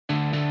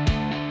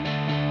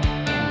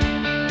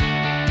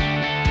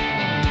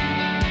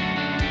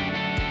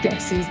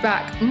Guess who's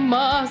back?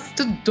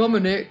 Master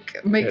Dominic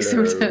makes a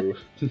return.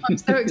 I'm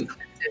so excited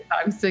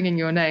that I'm singing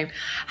your name.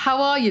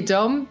 How are you,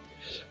 Dom?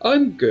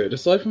 I'm good,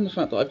 aside from the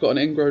fact that I've got an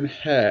ingrown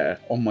hair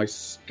on my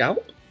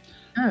scalp.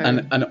 Oh.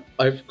 And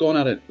I've gone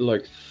at it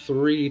like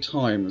 3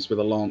 times with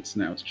a lance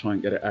now to try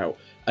and get it out.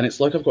 And it's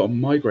like I've got a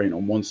migraine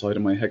on one side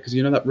of my head, because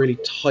you know that really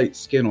tight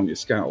skin on your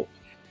scalp?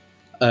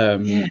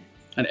 Yeah.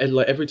 And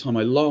like every time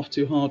I laugh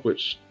too hard,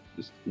 which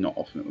is not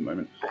often at the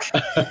moment,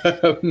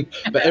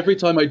 but every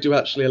time I do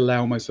actually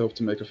allow myself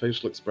to make a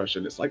facial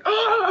expression, it's like,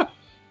 ah!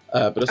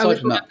 But aside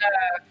from that,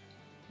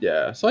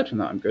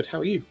 I'm good. How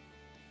are you?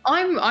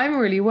 I'm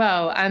really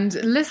well, and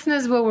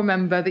listeners will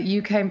remember that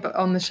you came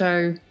on the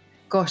show.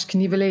 Gosh,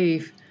 can you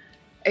believe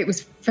it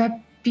was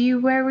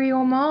February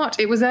or March?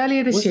 It was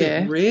earlier this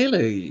year. Was it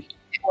really?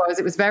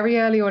 It was very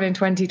early on in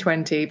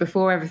 2020,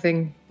 before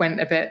everything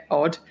went a bit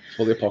odd.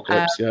 For the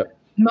apocalypse, yeah.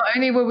 Not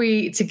only were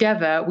we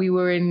together, we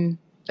were in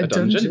a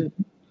dungeon,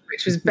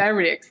 which was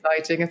very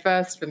exciting, a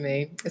first for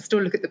me. I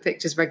still look at the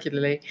pictures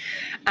regularly.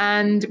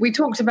 And we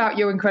talked about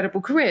your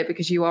incredible career,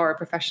 because you are a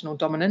professional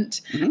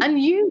dominant. Mm-hmm.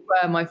 And you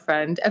were, my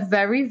friend, a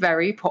very,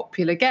 very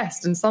popular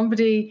guest. And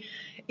somebody,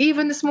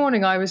 even this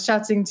morning, I was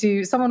chatting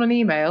to someone on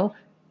email,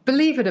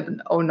 believe it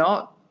or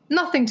not,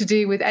 nothing to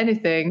do with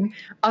anything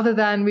other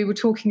than we were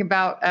talking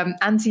about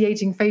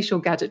anti-aging facial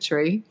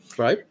gadgetry.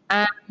 Right.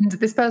 And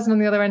this person on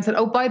the other end said,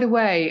 oh, by the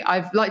way,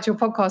 I've liked your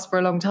podcast for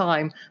a long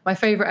time. My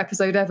favourite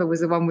episode ever was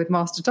the one with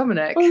Master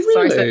Dominic. Oh, really?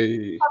 So I said,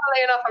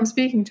 funnily enough, I'm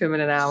speaking to him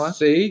in an hour.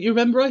 See, you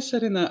remember I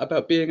said in that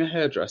about being a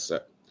hairdresser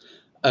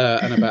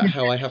and about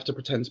how I have to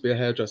pretend to be a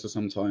hairdresser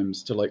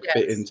sometimes to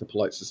fit into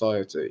polite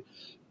society,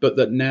 but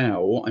that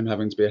now I'm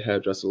having to be a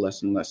hairdresser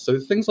less and less. So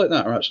things like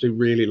that are actually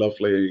really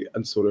lovely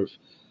and sort of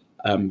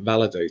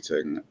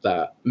validating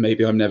that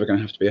maybe I'm never going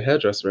to have to be a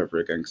hairdresser ever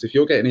again. Because if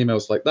you're getting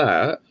emails like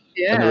that,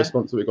 and the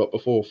response that we got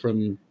before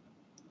from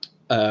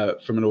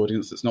an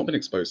audience that's not been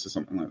exposed to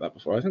something like that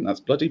before, I think that's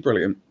bloody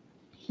brilliant.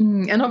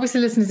 And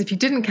obviously, listeners, if you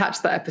didn't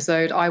catch that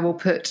episode, I will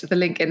put the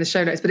link in the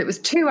show notes. But it was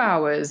 2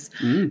 hours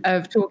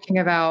of talking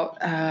about,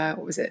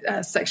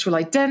 sexual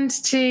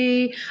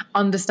identity,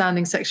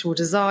 understanding sexual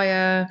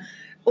desire,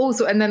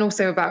 and then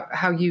also about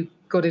how you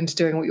got into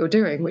doing what you're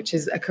doing, which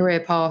is a career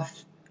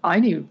path I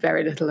knew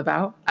very little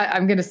about.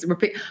 I'm going to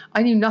repeat,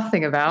 I knew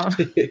nothing about.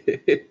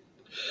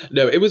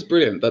 No, it was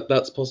brilliant.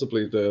 That's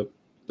possibly the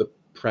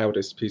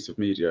proudest piece of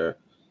media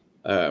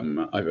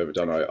I've ever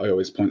done. I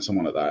always point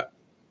someone at that.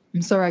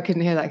 I'm sorry I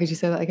couldn't hear that. Could you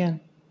say that again?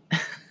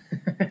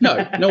 No,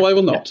 I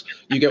will not.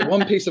 You get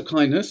one piece of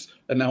kindness,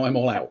 and now I'm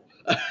all out.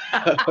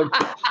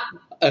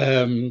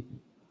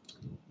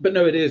 But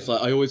no, it is.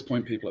 I always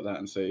point people at that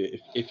and say,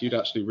 if you'd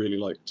actually really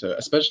like to,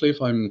 especially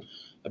if I'm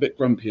a bit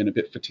grumpy and a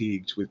bit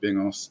fatigued with being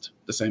asked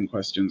the same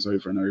questions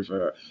over and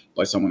over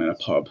by someone in a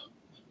pub.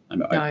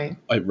 And I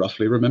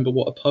roughly remember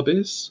what a pub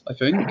is, I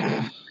think.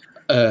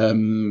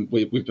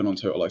 We've been on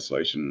total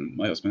isolation.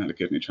 My husband had a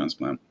kidney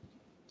transplant.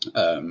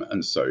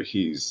 And so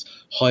he's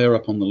higher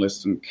up on the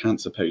list than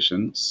cancer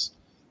patients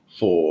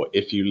for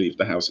if you leave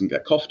the house and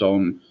get coughed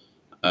on,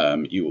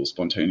 you will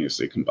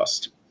spontaneously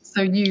combust.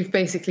 So you've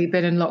basically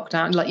been in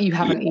lockdown, like you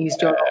haven't eased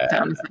your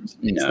lockdown,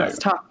 essentially. No. So that's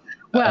tough.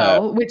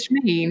 Well, which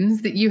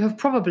means that you have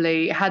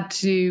probably had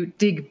to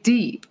dig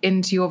deep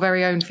into your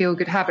very own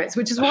feel-good habits,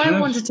 which is why I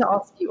wanted to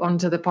ask you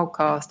onto the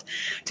podcast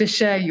to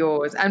share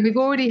yours. And we've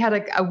already had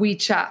a wee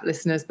chat,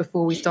 listeners,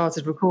 before we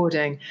started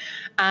recording.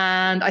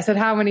 And I said,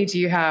 how many do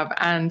you have?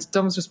 And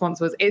Dom's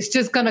response was, it's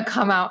just going to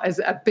come out as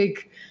a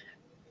big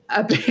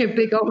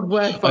old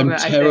word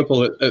vomit. I'm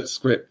terrible at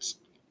scripts.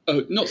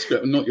 Not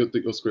script, not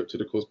that you're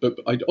scripted, of course, but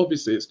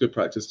obviously it's good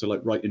practice to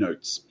write your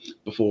notes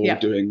before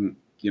doing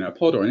a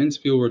pod or an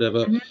interview or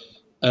whatever.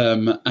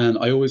 Mm-hmm. And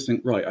I always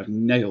think, right, I've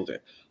nailed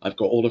it. I've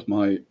got all of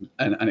my,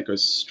 and it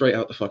goes straight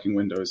out the fucking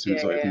window as soon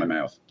as I open my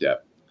mouth. Yeah.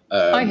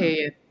 I hear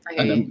you.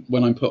 Then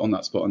when I'm put on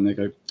that spot and they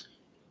go,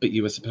 but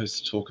you were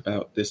supposed to talk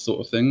about this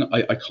sort of thing,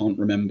 I can't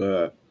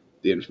remember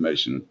the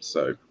information.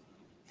 So,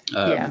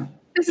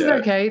 this is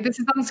okay. This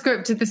is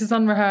unscripted. This is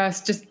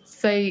unrehearsed. Just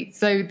say,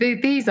 so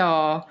these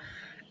are,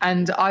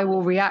 and I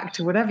will react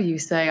to whatever you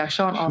say. I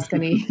shan't ask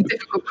any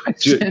difficult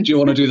questions. Do you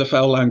want to do the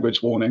foul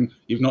language warning?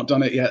 You've not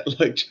done it yet,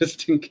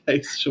 just in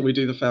case. Shall we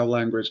do the foul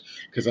language?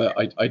 Because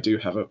I do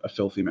have a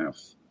filthy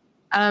mouth.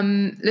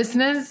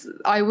 Listeners,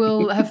 I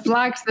will have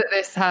flagged that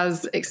this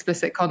has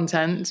explicit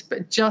content,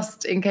 but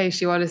just in case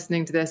you are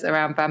listening to this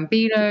around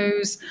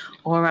bambinos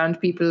or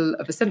around people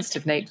of a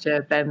sensitive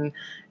nature, then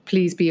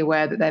please be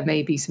aware that there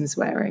may be some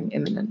swearing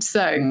imminent.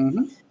 So,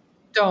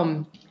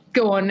 Dom,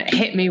 go on,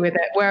 hit me with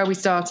it. Where are we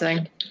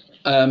starting?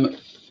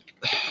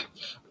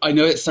 I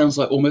know it sounds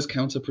like almost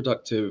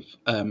counterproductive,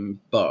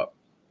 but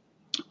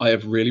I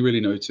have really, really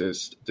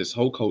noticed this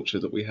whole culture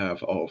that we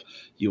have of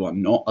you are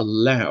not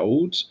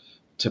allowed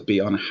to be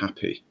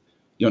unhappy.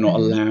 You're not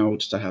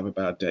allowed to have a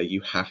bad day. You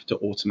have to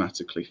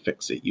automatically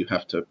fix it. You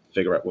have to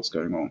figure out what's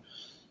going on.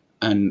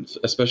 And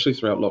especially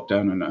throughout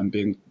lockdown and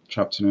being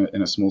trapped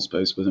in a small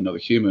space with another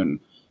human,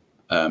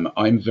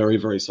 I'm very,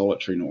 very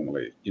solitary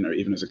normally. You know,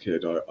 even as a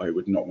kid, I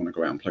would not want to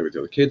go out and play with the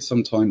other kids.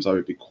 Sometimes I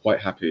would be quite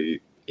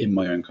happy in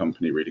my own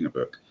company reading a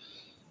book.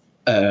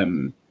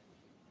 And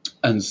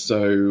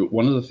so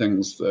one of the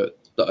things that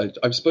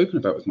I've spoken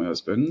about with my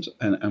husband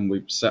and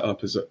we've set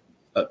up as a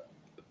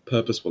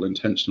purposeful,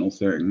 intentional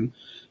thing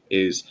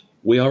is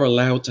we are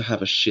allowed to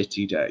have a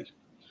shitty day.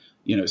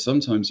 You know,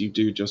 sometimes you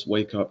do just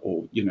wake up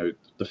or, you know,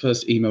 the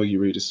first email you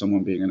read is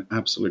someone being an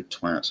absolute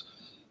twat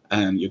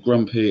and you're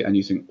grumpy and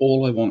you think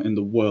all I want in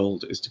the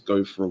world is to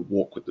go for a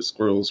walk with the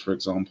squirrels, for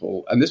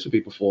example. And this would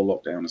be before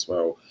lockdown as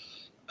well.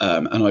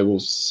 And I will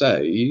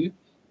say,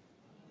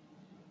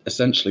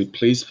 essentially,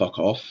 please fuck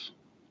off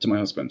to my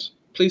husband.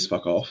 Please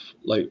fuck off.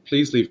 Like,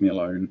 please leave me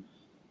alone.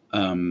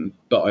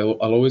 But I'll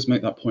always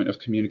make that point of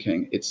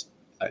communicating. It's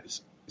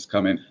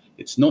coming.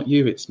 It's not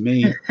you, it's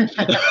me.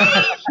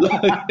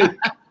 Like,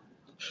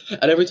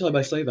 and every time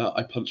I say that,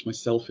 I punch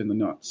myself in the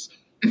nuts.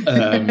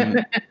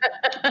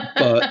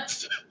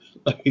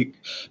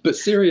 But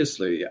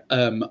seriously,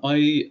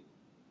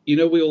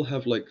 we all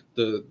have like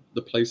the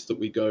place that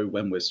we go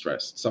when we're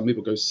stressed. Some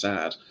people go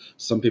sad.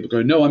 Some people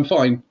go, no, I'm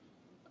fine.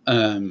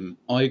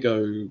 I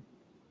go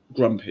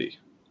grumpy,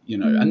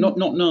 and not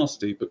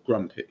nasty, but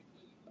grumpy.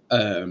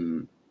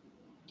 And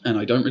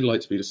I don't really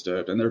like to be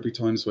disturbed. And there'll be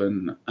times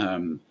when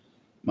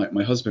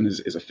my husband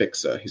is a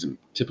fixer. He's a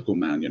typical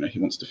man, he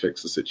wants to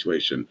fix the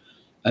situation.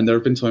 And there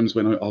have been times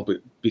when I'll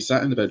be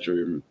sat in the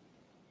bedroom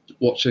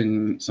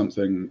watching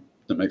something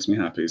that makes me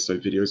happy. So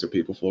videos of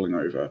people falling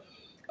over.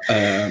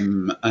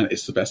 And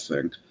it's the best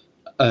thing.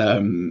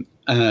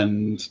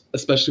 And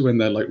especially when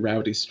they're like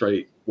rowdy,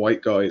 straight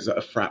white guys at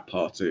a frat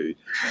party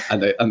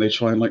and they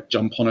try and like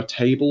jump on a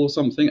table or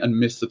something and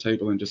miss the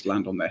table and just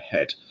land on their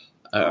head.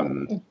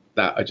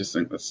 That I just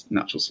think that's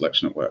natural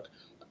selection at work.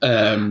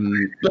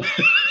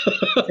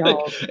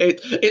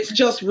 It's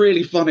just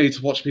really funny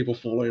to watch people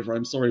fall over.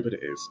 I'm sorry, but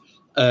it is.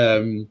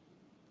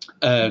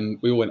 And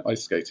we all went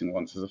ice skating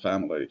once as a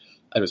family.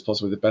 It was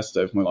possibly the best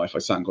day of my life. I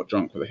sat and got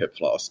drunk with a hip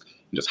flask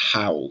and just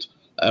howled,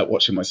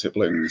 watching my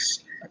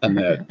siblings and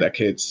their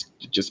kids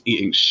just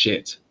eating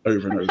shit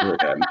over and over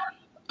again.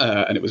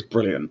 And it was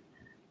brilliant.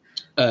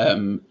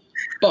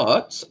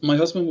 But my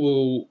husband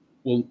will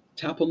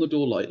tap on the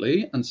door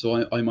lightly, and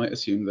so I might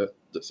assume that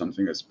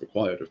something is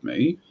required of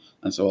me.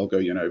 And so I'll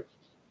go,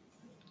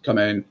 come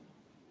in,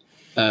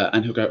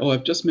 and he'll go, oh,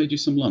 I've just made you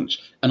some lunch.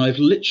 And I've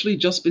literally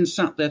just been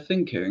sat there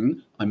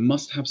thinking, I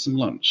must have some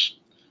lunch.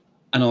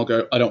 And I'll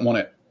go, I don't want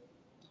it.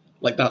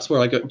 Like, that's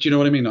where I go, do you know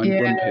what I mean? I'm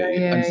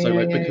grumpy. And so,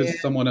 because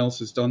someone else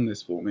has done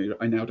this for me,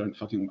 I now don't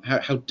fucking,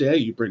 how dare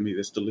you bring me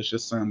this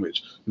delicious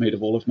sandwich made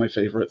of all of my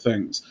favorite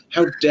things?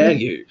 How dare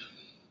you?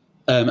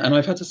 And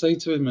I've had to say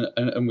to him,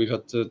 and we've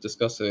had to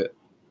discuss it,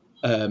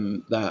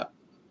 that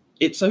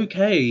it's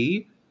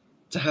okay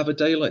to have a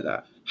day like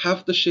that.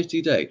 Have the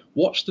shitty day.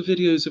 Watch the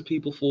videos of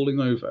people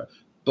falling over,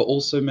 but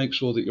also make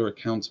sure that you're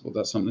accountable.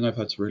 That's something I've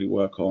had to really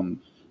work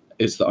on,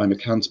 is that I'm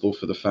accountable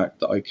for the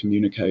fact that I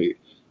communicate,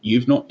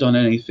 you've not done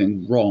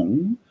anything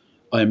wrong.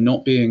 I'm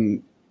not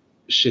being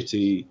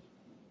shitty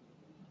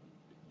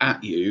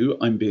at you.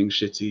 I'm being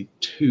shitty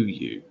to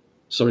you.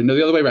 Sorry, no,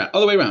 the other way around.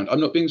 Other way around. I'm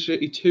not being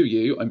shitty to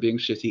you. I'm being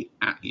shitty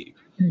at you.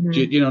 Mm-hmm. Do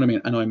you know what I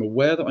mean? And I'm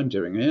aware that I'm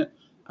doing it.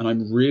 And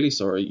I'm really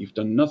sorry. You've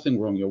done nothing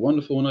wrong. You're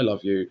wonderful and I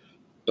love you.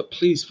 But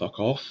please fuck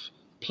off.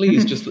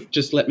 Please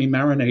just let me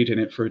marinate in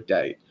it for a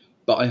day.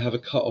 But I have a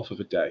cut off of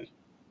a day.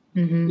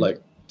 Mm-hmm.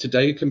 Like,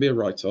 today can be a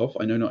write-off.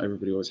 I know not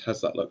everybody always has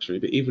that luxury,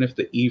 but even if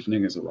the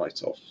evening is a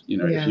write-off,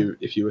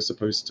 if you were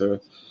supposed to,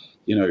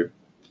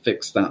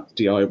 fix that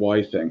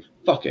DIY thing,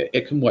 fuck it.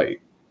 It can wait.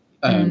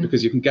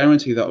 Because you can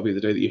guarantee that'll be the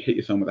day that you hit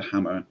your thumb with a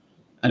hammer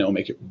and it'll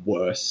make it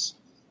worse.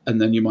 And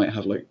then you might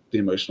have like the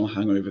emotional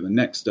hangover the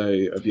next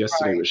day of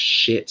yesterday was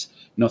shit.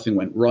 Nothing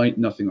went right.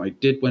 Nothing I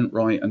did went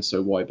right. And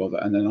so why bother?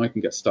 And then I can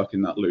get stuck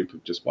in that loop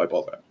of just why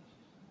bother?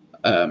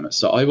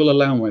 So I will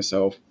allow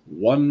myself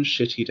one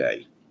shitty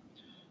day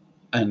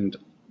and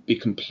be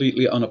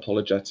completely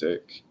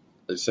unapologetic.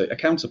 Let's say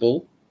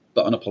accountable,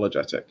 but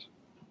unapologetic.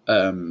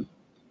 And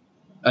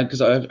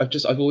because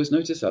I've always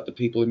noticed that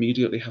people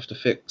immediately have to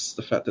fix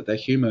the fact that they're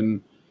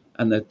human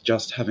and they're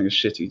just having a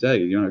shitty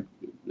day. I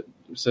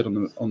said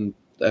on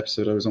the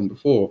episode I was on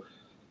before,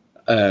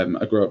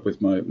 I grew up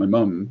with my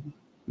mum.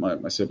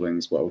 My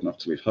siblings were old enough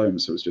to leave home,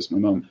 so it was just my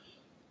mum.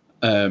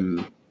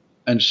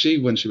 And she,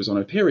 when she was on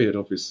her period,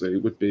 obviously,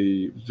 would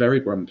be very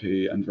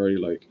grumpy and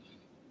very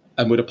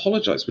and would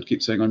apologize, would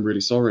keep saying, I'm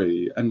really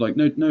sorry. And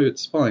no,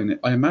 it's fine.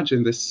 I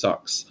imagine this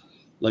sucks.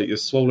 Like, you're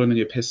swollen and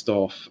you're pissed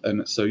off.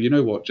 And so, you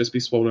know what? Just be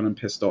swollen and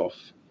pissed off.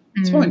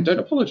 It's fine. Don't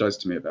apologize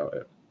to me about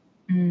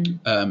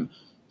it.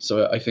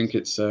 So I think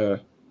it's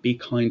be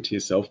kind to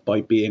yourself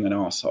by being an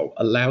arsehole.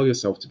 Allow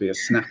yourself to be a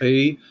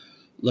snappy,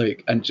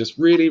 and just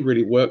really,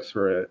 really work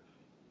through it.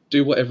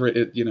 Do whatever it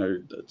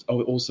is,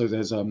 Also,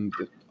 there's I'm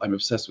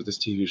obsessed with this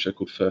TV show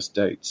called First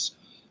Dates,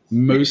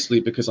 mostly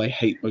because I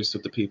hate most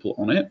of the people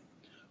on it,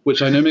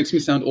 which I know makes me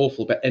sound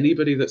awful, but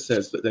anybody that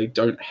says that they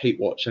don't hate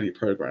watch any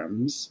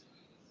programs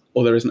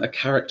or there isn't a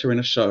character in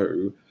a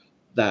show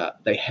that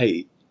they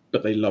hate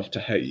but they love to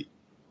hate.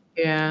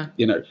 Yeah.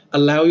 You know,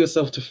 allow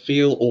yourself to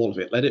feel all of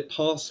it. Let it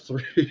pass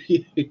through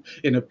you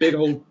in a big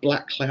old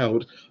black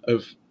cloud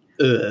of,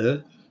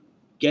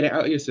 get it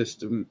out of your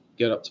system,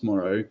 get up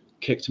tomorrow,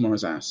 kick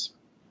tomorrow's ass.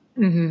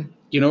 Mm-hmm.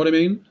 You know what I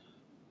mean?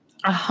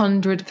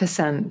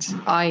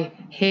 100%. I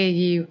hear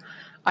you.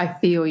 I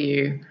feel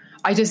you.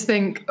 I just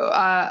think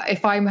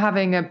if I'm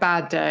having a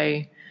bad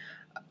day,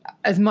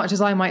 as much as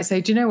I might say,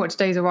 do you know what,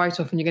 today's a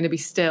write-off and you're going to be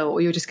still,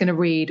 or you're just going to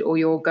read, or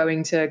you're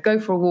going to go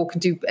for a walk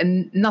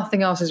and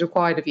nothing else is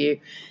required of you,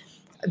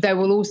 there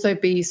will also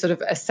be sort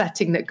of a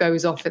setting that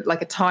goes off,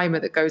 like a timer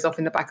that goes off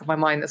in the back of my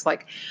mind that's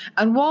like,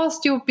 and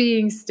whilst you're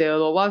being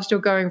still or whilst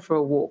you're going for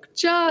a walk,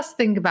 just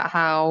think about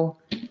how,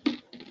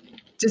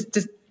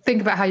 just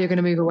think about how you're going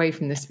to move away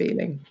from this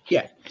feeling.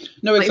 Yeah.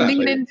 No, exactly.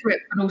 Like lean into it,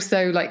 but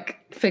also like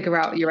figure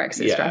out your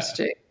exit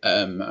strategy.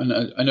 And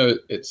I know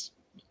it's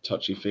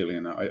touchy-feely,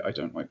 and I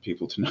don't like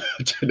people to know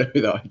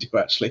that I do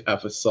actually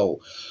have a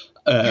soul.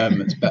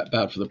 It's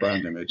bad for the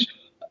brand image.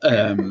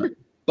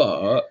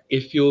 But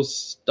if you're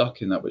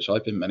stuck in that, which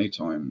I've been many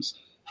times,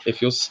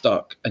 if you're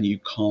stuck and you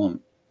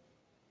can't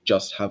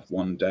just have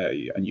one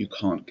day and you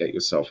can't get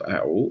yourself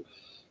out,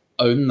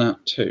 own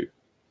that too,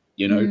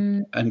 you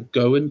know, and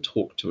go and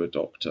talk to a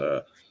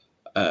doctor,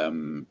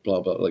 blah,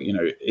 blah, like, you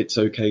know, it's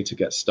okay to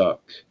get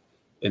stuck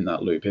in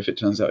that loop. If it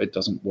turns out it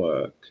doesn't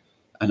work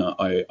and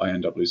I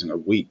end up losing a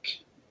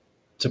week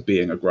to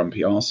being a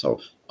grumpy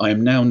arsehole, I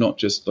am now not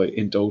just like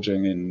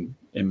indulging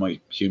in my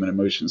human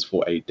emotions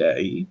for a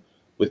day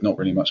with not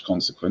really much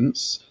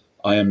consequence.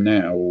 I am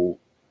now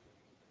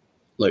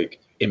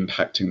like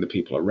impacting the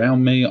people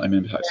around me. I'm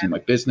impacting my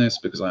business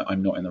because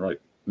I'm not in the right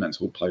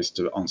mental place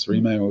to answer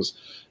emails.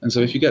 And so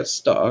if you get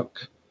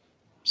stuck,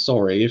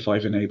 sorry if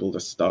I've enabled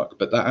us stuck,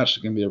 but that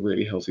actually can be a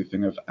really healthy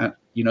thing of,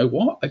 you know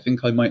what? I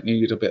think I might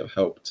need a bit of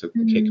help to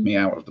kick me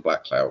out of the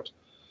black cloud.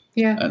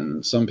 Yeah.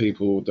 And some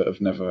people that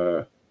have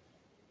never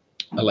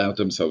allowed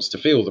themselves to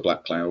feel the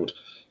black cloud,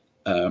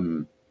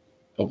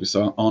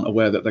 obviously aren't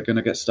aware that they're going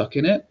to get stuck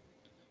in it.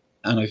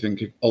 And I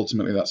think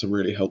ultimately that's a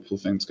really helpful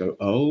thing to go,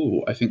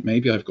 oh, I think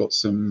maybe I've got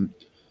some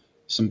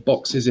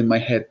boxes in my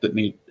head that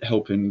need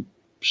help in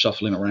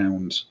shuffling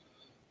around.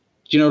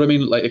 Do you know what I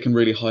mean? Like it can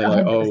really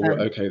highlight,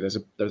 100%. Okay,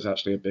 there's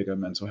actually a bigger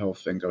mental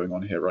health thing going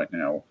on here right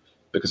now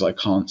because I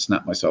can't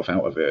snap myself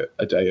out of it.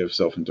 A day of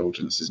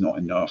self-indulgence is not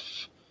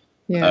enough.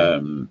 Yeah.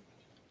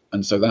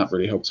 And so that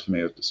really helps for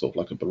me, sort of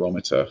like a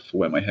barometer for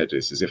where my head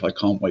is if I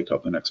can't wake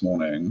up the next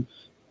morning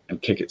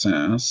and kick its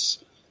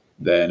ass,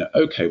 then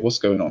okay, what's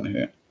going on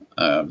here?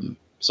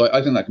 So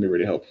I think that can be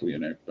really helpful, you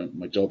know.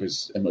 My job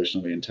is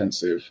emotionally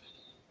intensive.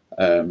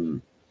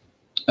 And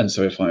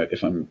so if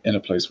I'm in a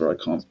place where I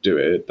can't do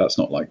it, that's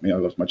not like me. I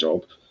love my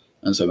job.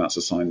 And so that's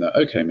a sign that,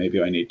 okay,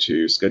 maybe I need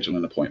to schedule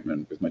an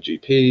appointment with my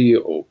GP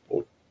or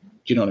do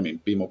you know what I mean?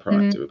 Be more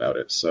proactive about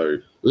it. So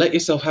let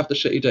yourself have the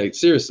shitty day.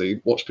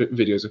 Seriously, watch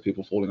videos of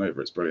people falling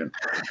over. It's brilliant.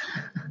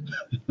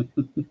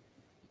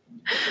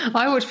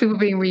 I watch people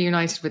being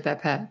reunited with their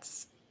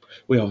pets.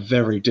 We are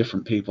very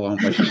different people,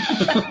 aren't we?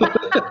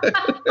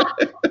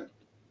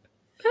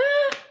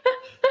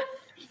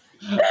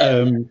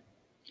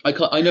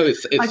 I know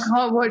it's. I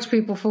can't watch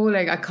people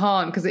falling. I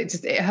can't because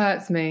it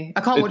hurts me.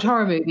 I can't watch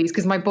horror movies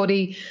because my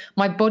body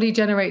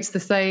generates the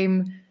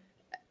same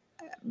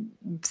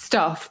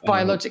stuff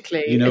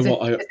biologically. You know as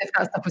what? if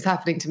that stuff was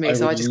happening to me.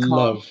 So I just can't.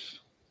 Love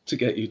to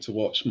get you to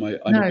watch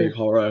I'm a big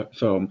horror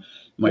film.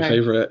 My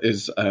favorite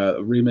is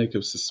a remake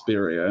of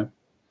Suspiria,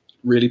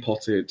 really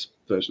potted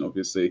version,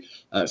 obviously.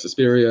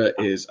 Suspiria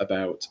is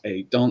about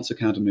a dance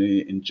academy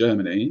in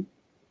Germany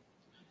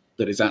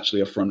that is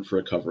actually a front for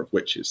a cover of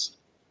Witches.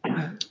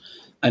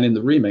 And in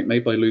the remake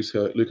made by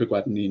Luca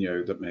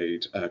Guadagnino that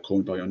made Call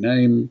Me By Your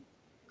Name,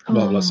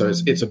 blah, blah. So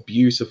it's a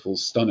beautiful,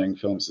 stunning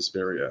film,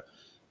 Suspiria.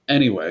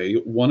 Anyway,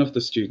 one of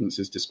the students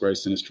is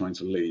disgraced and is trying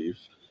to leave,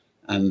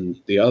 and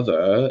the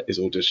other is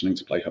auditioning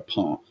to play her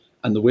part.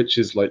 And the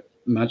witches like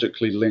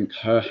magically link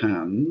her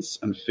hands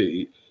and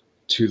feet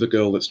to the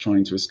girl that's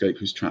trying to escape,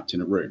 who's trapped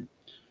in a room,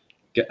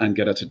 get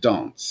her to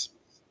dance.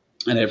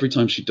 And every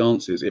time she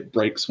dances, it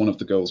breaks one of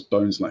the girl's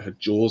bones, like her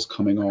jaw's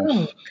coming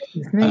off.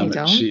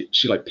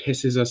 She like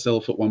pisses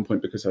herself at one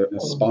point because her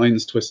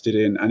spine's twisted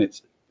in, and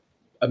it's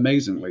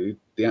amazingly,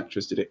 the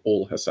actress did it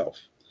all herself.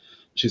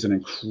 She's an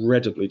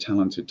incredibly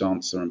talented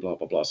dancer and blah,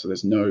 blah, blah. So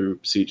there's no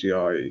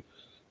CGI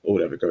or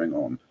whatever going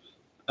on.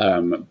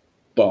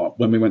 But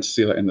when we went to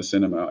see that in the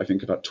cinema, I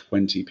think about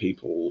 20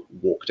 people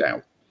walked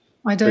out.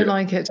 I don't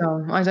like it,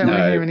 Tom. I don't want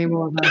to hear any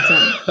more about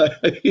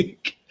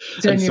it.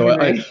 And so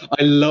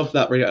I love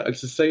that reaction.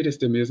 It's a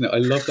sadist in me, isn't it? I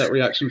love that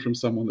reaction from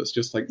someone that's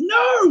just like,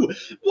 no,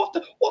 what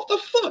the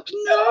fuck,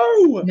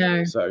 no.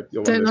 No, so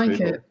you're don't one of those like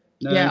people. it.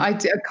 No. Yeah, I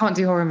can't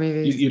do horror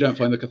movies. You don't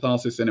find the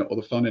catharsis in it or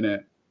the fun in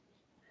it.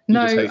 You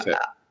just hate it.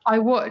 I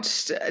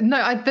watched.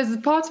 There's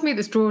a part of me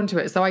that's drawn to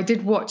it. So I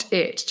did watch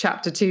it,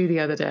 Chapter 2, the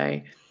other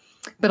day,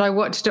 but I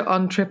watched it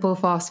on triple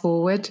fast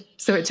forward,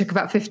 so it took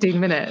about 15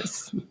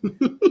 minutes.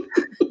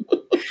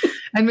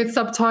 And with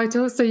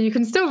subtitles, so you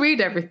can still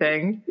read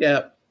everything.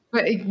 Yeah.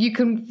 But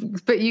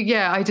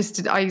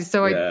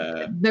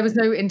there was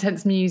no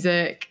intense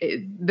music.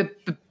 The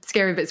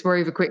scary bits were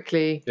over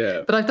quickly.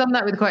 Yeah. But I've done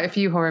that with quite a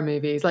few horror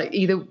movies. Like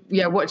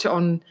watch it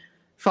on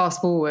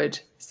fast forward.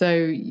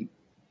 So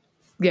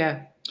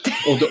yeah.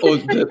 or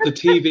the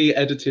TV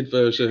edited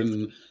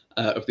version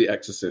of The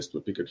Exorcist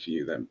would be good for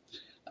you then.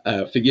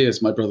 For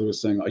years, my brother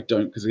was saying I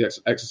don't, because The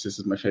Exorcist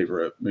is my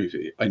favorite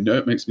movie. I know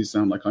it makes me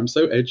sound like I'm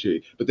so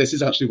edgy, but this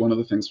is actually one of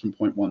the things from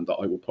point one that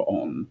I will put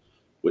on,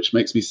 which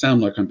makes me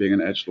sound like I'm being an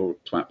edgelord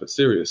twat. But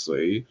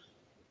seriously,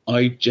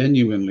 I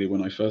genuinely,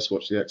 when I first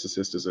watched The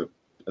Exorcist as a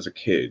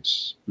kid,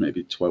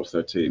 maybe 12,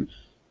 13,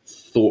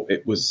 thought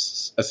it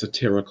was a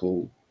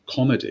satirical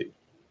comedy.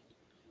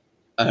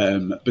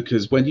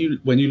 Because when you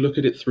look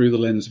at it through the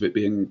lens of it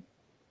being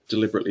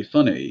deliberately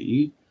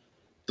funny,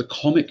 the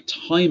comic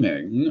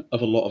timing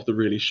of a lot of the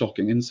really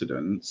shocking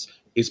incidents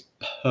is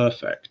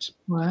perfect.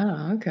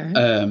 Wow, okay.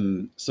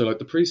 So like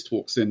the priest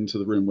walks into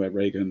the room where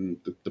Reagan,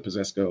 the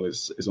possessed girl,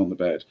 is on the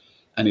bed,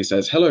 and he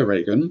says, "Hello,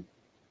 Reagan."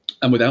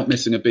 And without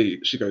missing a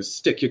beat, she goes,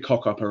 "Stick your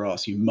cock up her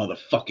ass, you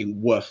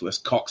motherfucking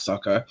worthless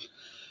cocksucker."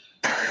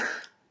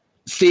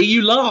 See,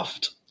 you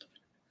laughed.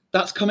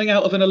 That's coming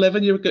out of an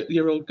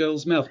 11-year-old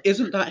girl's mouth.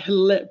 Isn't that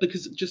hilarious?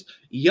 Because just,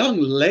 young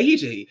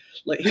lady,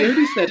 like, he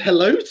only said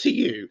hello to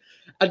you.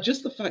 And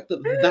just the fact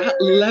that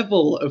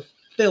level of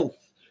filth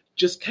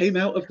just came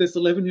out of this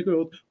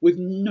 11-year-old with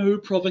no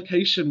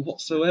provocation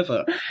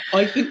whatsoever,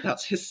 I think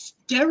that's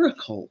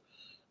hysterical.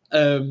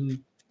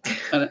 And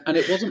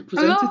it wasn't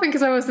presented... I'm laughing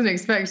because I wasn't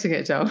expecting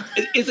it, Joel.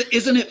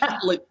 Isn't it,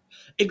 like...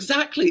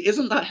 Exactly.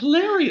 Isn't that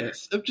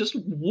hilarious? Of just,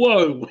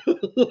 whoa.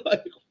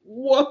 Like,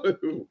 whoa.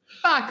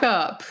 Back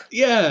up.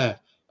 Yeah.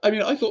 I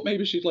mean, I thought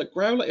maybe she'd like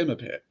growl at him a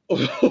bit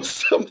or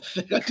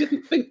something. I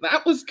didn't think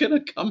that was going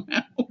to come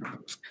out.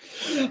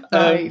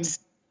 Right.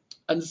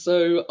 And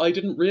so I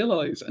didn't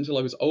realise until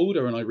I was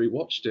older and I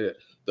rewatched it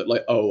that,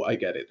 like, oh, I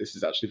get it. This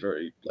is actually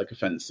very, like,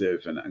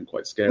 offensive and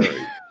quite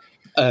scary.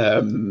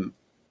 But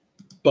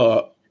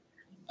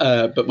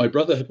my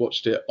brother had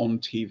watched it on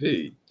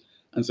TV.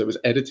 And so it was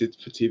edited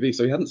for TV.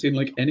 So he hadn't seen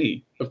like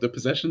any of the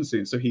possession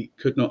scenes. So he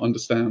could not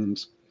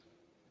understand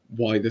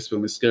why this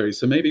film is scary.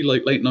 So maybe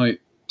like late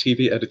night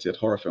TV edited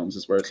horror films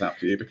is where it's at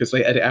for you, because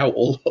they edit out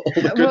all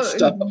the good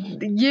stuff.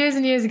 Years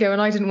and years ago, and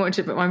I didn't watch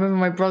it, but I remember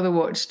my brother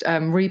watched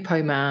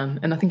Repo Man,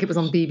 and I think it was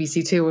on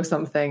BBC Two or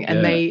something.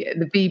 And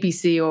the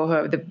BBC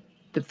or the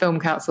Film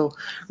Council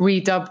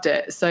redubbed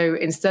it. So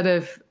instead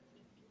of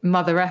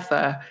Mother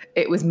Effer,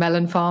 it was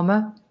Melon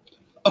Farmer.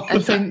 Oh,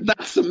 and so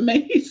that's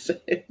amazing.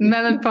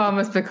 Melon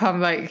farmer's become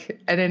like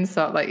an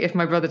insult. Like if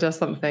my brother does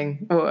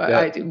something, or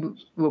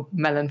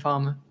melon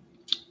farmer.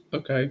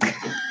 Okay.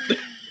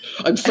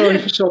 I'm sorry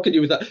for shocking you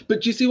with that.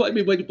 But do you see what I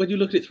mean? When you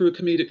look at it through a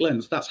comedic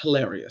lens, that's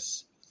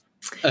hilarious.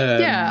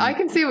 Yeah, I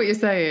can see what you're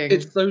saying.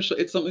 It's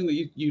something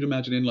that you'd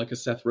imagine in like a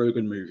Seth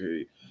Rogen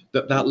movie,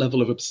 that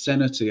level of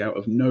obscenity out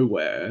of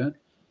nowhere.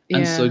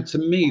 And so to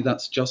me,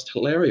 that's just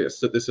hilarious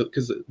that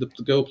because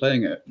the girl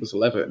playing it was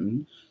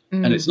 11.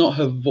 And it's not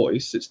her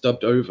voice, it's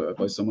dubbed over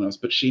by someone else,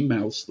 but she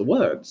mouths the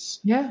words.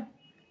 Yeah.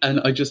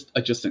 And I just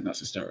think that's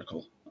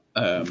hysterical.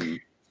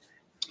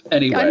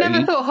 Anyway. I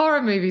never thought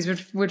horror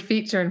movies would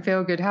feature and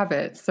feel good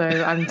habits, so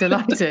I'm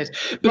delighted.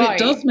 But it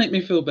does make me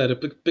feel better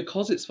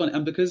because it's funny,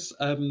 and because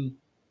I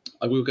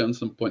will get on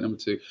to point number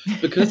 2.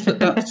 Because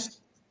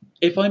that's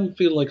if I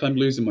feel like I'm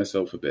losing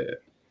myself a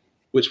bit,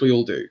 which we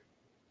all do,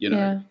 you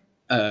know.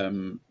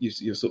 Yeah.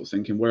 You're sort of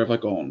thinking, where have I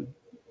gone?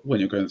 When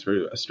you're going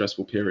through a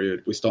stressful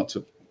period, we start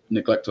to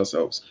neglect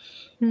ourselves.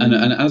 And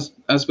as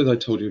with I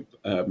told you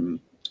on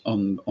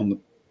the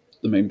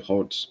main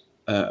pod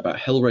about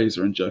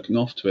Hellraiser and jerking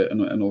off to it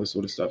and all this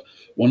sort of stuff,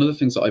 one of the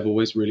things that I've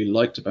always really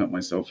liked about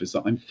myself is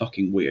that I'm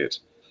fucking weird,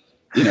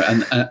 you know,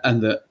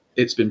 and that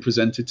it's been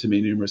presented to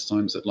me numerous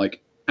times that,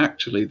 like,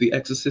 actually The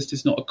Exorcist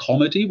is not a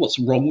comedy. What's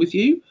wrong with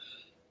you?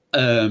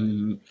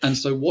 And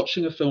so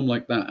watching a film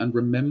like that and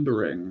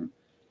remembering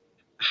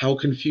how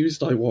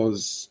confused I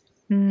was,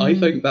 I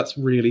think that's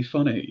really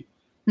funny.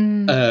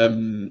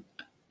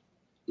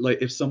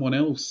 Like if someone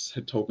else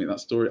had told me that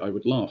story, I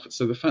would laugh.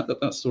 So the fact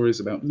that story is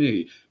about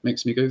me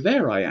makes me go,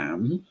 there I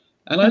am,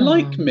 and I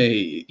like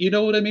me. You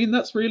know what I mean?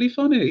 That's really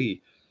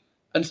funny.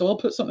 And so I'll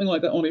put something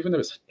like that on, even though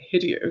it's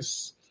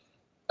hideous,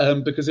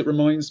 because it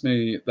reminds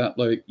me that,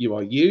 like, you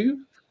are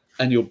you,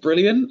 and you're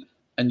brilliant,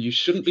 and you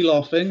shouldn't be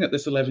laughing at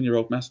this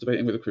 11-year-old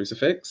masturbating with a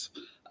crucifix.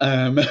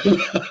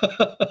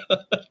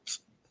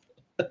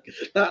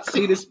 That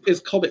scene is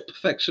comic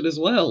perfection as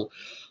well.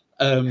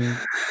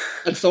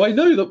 And so I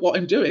know that what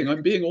I'm doing,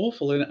 I'm being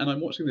awful and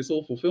I'm watching this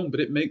awful film, but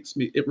it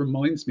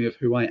reminds me of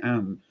who I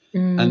am,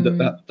 and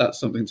that's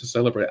something to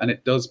celebrate. And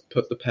it does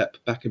put the pep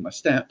back in my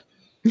step.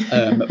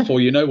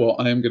 For, you know what,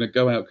 I am going to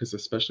go out, because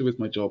especially with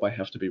my job, I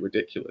have to be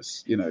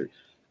ridiculous, you know.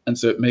 And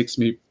so it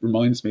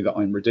reminds me that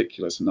I'm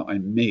ridiculous and that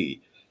I'm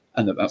me,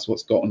 and that's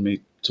what's gotten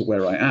me to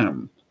where I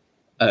am.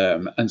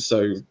 And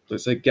so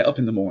let's say get up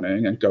in the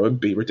morning and go and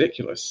be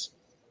ridiculous.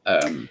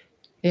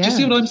 Yeah. Do you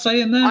see what I'm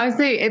saying there? I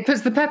see. It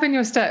puts the pep in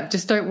your step.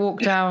 Just don't walk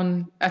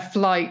down a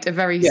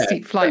very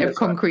steep flight of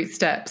concrete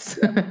steps,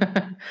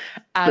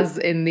 as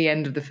in the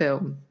end of the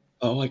film.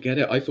 Oh, I get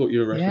it. I thought you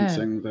were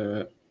referencing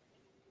the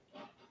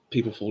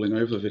people falling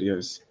over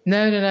videos.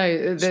 No.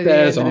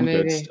 Stairs aren't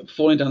good.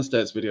 Falling down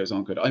stairs videos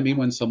aren't good. I mean,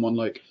 when someone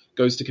like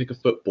goes to kick a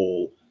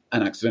football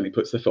and accidentally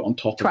puts their foot on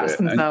top of it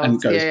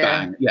and goes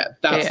bang. Yeah,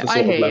 that's the sort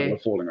of level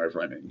of falling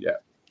over. I mean,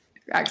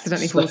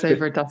 accidentally falls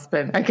over a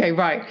dustbin. Okay,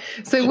 right.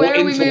 So where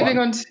are we moving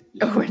on to?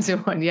 Oh, into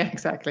one. Yeah,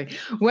 exactly.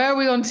 Where are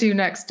we on to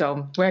next,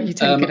 Dom? Where are you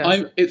taking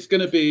us? It's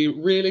going to be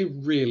really,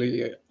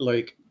 really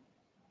like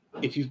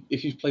if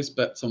you've placed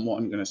bets on what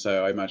I'm going to say,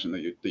 I imagine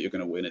that you're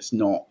going to win. It's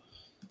not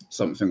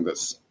something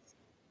that's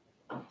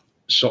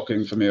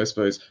shocking for me, I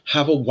suppose.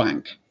 Have a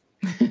wank.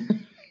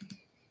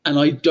 And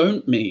I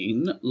don't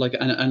mean like,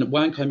 and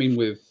wank, I mean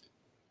with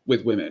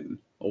women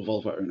or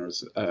vulva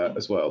owners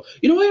as well.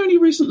 You know, I only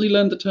recently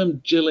learned the term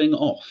jilling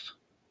off.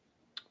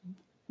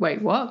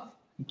 Wait, what?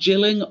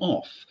 Jilling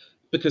off.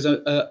 Because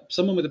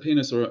someone with a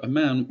penis or a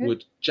man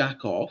would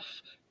jack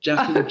off,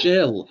 jack and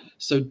jill.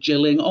 So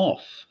jilling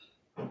off.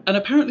 And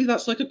apparently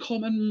that's like a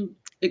common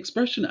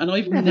expression, and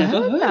I've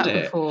never heard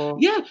it before.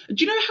 Yeah.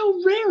 Do you know how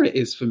rare it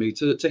is for me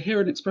to hear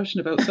an expression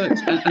about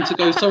sex and to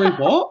go, sorry,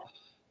 what?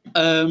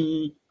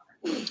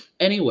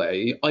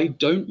 Anyway, I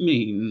don't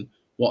mean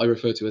what I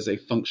refer to as a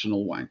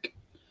functional wank.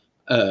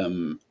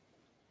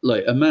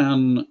 Like a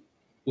man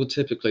will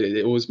typically,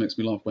 it always makes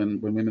me laugh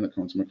when women that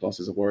come to my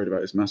classes are worried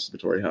about his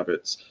masturbatory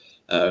habits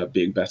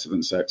being better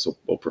than sex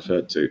or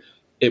preferred to.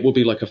 It will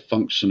be like a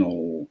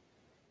functional,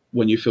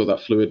 when you feel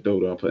that fluid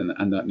build up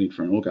and that need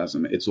for an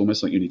orgasm, it's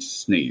almost like you need to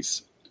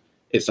sneeze.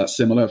 It's that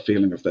similar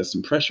feeling of there's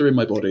some pressure in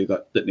my body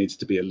that needs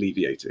to be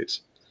alleviated.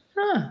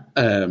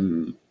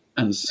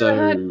 And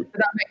so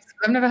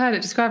I've never heard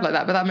it described like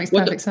that, but that makes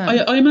perfect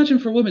sense. I imagine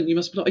for a woman, you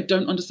must be like, I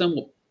don't understand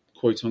what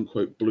quote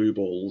unquote blue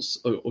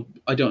balls, or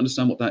I don't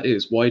understand what that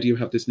is. Why do you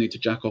have this need to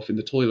jack off in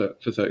the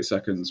toilet for 30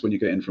 seconds when you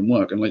get in from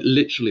work? And like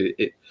literally,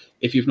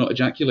 if you've not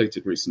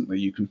ejaculated recently,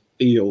 you can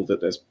feel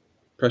that there's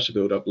pressure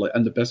build up. Like,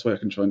 and the best way I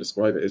can try and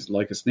describe it is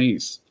like a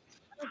sneeze.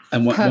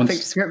 And perfect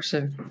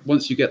description.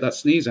 Once you get that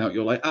sneeze out,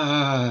 you're like,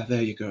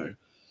 there you go.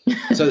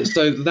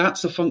 So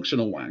that's a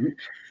functional wank.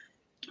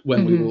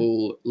 When we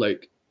will,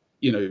 like,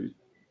 you know,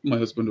 my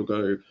husband will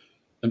go,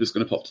 I'm just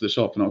going to pop to the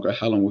shop, and I'll go,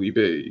 how long will you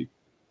be?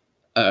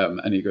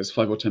 And he goes,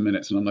 5 or 10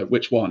 minutes. And I'm like,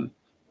 which one?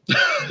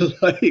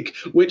 Like,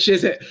 which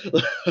is it?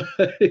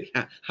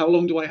 How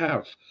long do I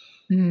have?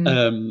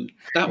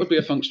 That would be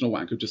a functional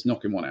wank of just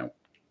knocking one out.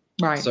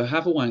 Right. So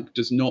have a wank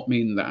does not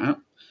mean that.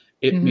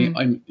 It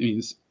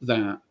means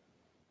that,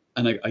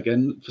 and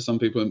again, for some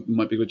people, it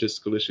might be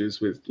logistical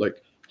issues with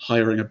like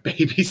hiring a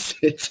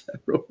babysitter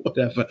or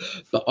whatever.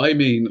 But I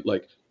mean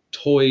like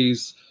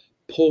toys,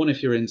 porn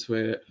if you're into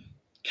it,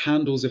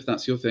 candles if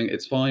that's your thing.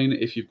 It's fine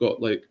if you've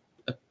got like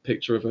a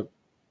picture of a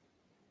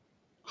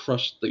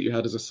crush that you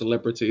had as a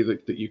celebrity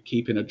that you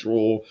keep in a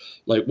drawer.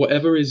 Like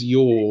whatever is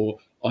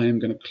I am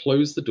going to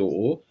close the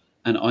door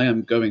and I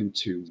am going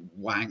to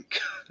wank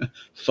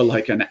for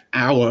like an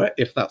hour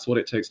if that's what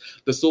it takes.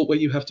 The sort where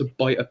you have to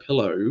bite a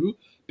pillow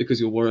because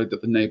you're worried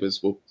that the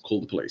neighbors will call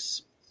the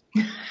police.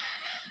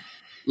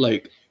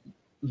 Like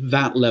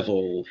that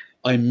level,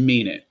 I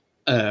mean it.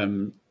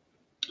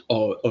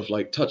 Of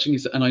like touching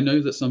yourself. And I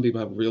know that some people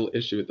have a real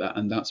issue with that,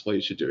 and that's why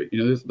you should do it. You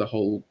know, there's the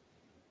whole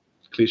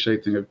cliche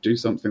thing of do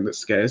something that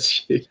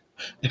scares you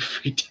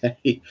every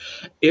day.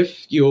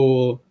 If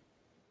you're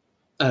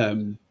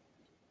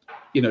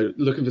you know,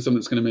 looking for something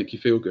that's going to make you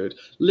feel good,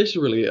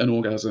 literally an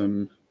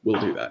orgasm will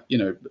do that. You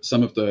know,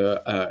 some of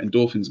the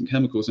endorphins and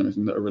chemicals and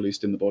everything that are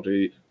released in the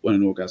body when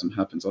an orgasm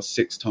happens are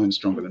 6 times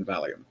stronger than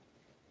Valium.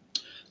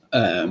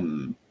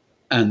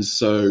 And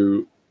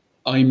so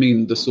I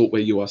mean the sort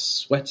where you are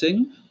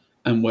sweating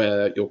and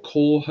where your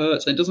core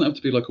hurts. It doesn't have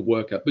to be like a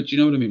workout, but you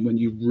know what I mean? When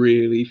you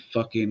really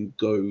fucking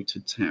go to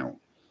town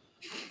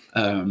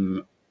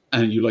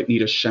and you like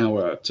need a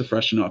shower to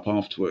freshen up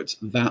afterwards,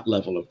 that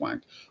level of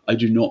wank. I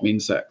do not mean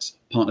sex.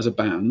 Partners a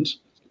band.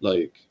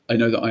 Like, I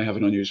know that I have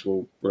an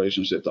unusual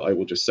relationship that I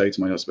will just say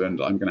to my husband,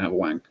 I'm going to have a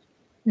wank,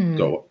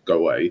 go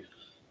away.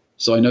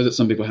 So I know that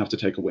some people have to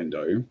take a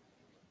window.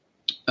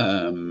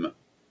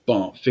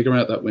 But figure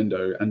out that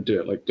window and do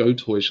it. Like, go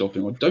toy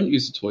shopping, or don't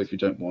use the toy if you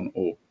don't want,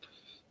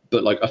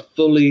 but like a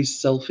fully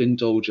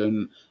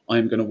self-indulgent,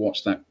 I'm going to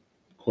watch that,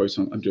 quote,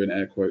 I'm doing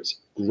air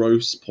quotes,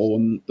 gross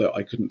porn that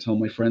I couldn't tell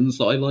my friends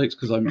that I liked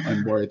because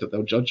I'm worried that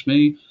they'll judge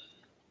me.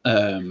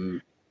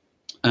 And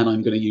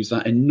I'm going to use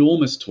that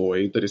enormous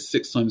toy that is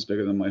 6 times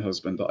bigger than my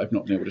husband that I've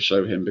not been able to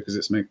show him because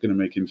it's going to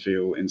make him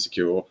feel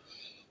insecure.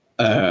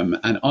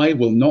 And I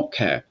will not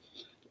care.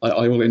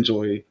 I will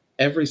enjoy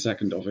every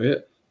second of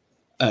it.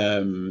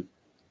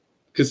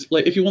 Because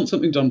like if you want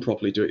something done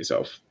properly, do it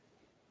yourself.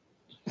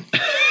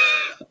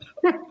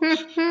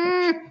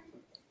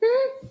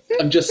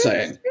 I'm just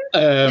saying.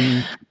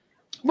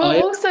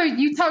 Also,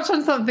 you touched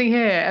on something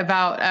here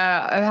about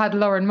I had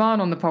Lauren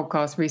Mann on the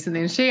podcast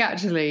recently, and she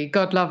actually,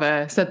 God love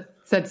her, said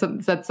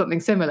said something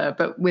similar,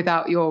 but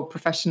without your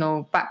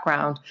professional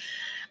background.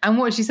 And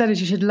what she said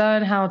is you should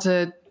learn how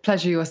to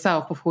pleasure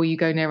yourself before you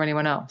go near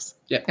anyone else.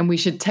 Yeah. And we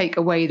should take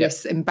away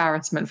this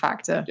embarrassment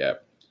factor. Yeah.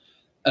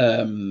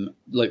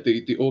 Like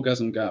the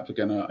orgasm gap,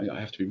 again, I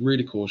have to be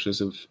really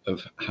cautious of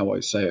how I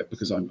say it,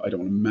 because I don't want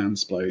to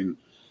mansplain.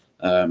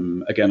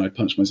 Again, I'd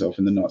punch myself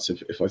in the nuts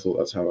if I thought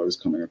that's how I was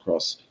coming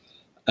across.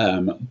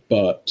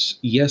 But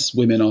yes,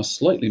 women are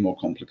slightly more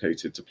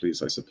complicated to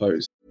please, I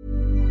suppose.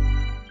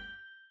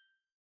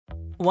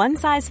 One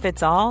size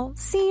fits all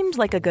seemed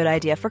like a good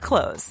idea for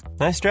clothes.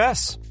 Nice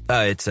dress.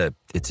 It's a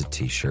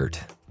t-shirt.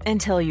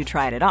 Until you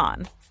tried it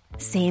on.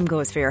 Same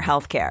goes for your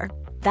healthcare.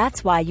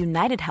 That's why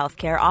United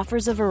Healthcare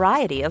offers a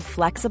variety of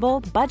flexible,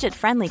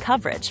 budget-friendly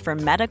coverage for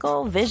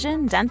medical,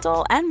 vision,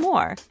 dental, and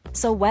more.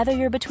 So whether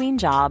you're between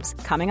jobs,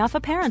 coming off a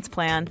parent's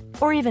plan,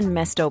 or even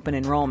missed open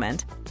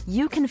enrollment,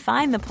 you can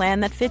find the plan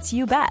that fits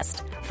you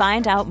best.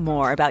 Find out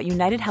more about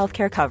United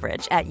Healthcare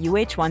coverage at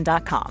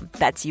uh1.com.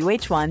 That's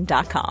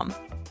uh1.com.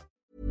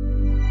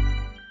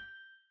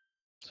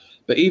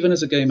 But even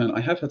as a gay man, I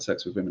have had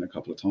sex with women a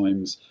couple of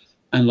times,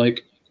 and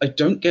like, I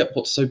don't get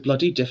what's so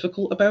bloody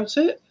difficult about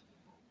it,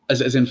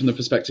 as in from the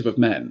perspective of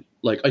men.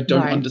 Like, I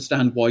don't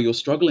understand why you're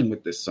struggling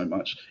with this so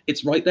much.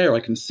 It's right there.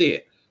 I can see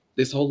it.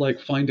 This whole like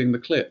finding the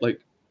clit,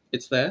 like,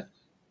 it's there.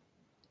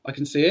 I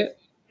can see it.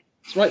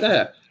 It's right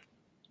there.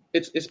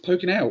 It's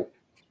poking out.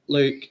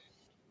 Like,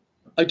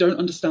 I don't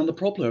understand the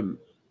problem.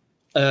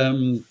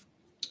 And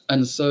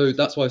so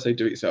that's why I say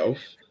do it yourself.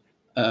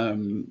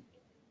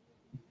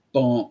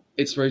 But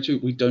it's very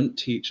true. We don't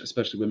teach,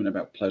 especially women,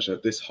 about pleasure.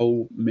 This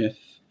whole myth,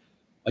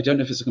 I don't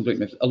know if it's a complete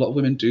myth. A lot of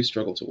women do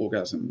struggle to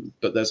orgasm,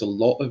 but there's a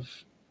lot of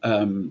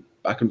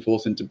back and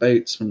forth in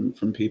debates from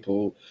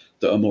people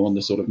that are more on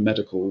the sort of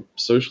medical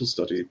social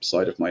study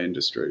side of my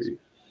industry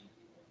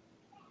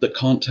that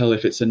can't tell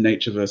if it's a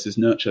nature versus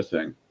nurture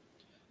thing.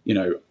 You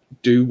know,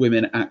 do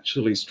women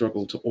actually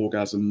struggle to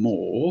orgasm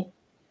more,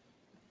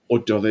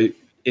 or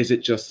is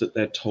it just that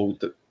they're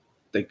told that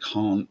they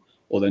can't,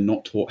 or they're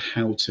not taught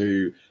how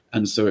to,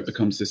 and so it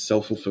becomes this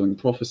self-fulfilling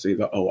prophecy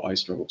that, oh, I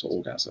struggle to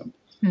orgasm.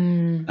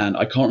 And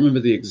I can't remember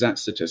the exact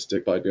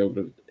statistic, but I'd be able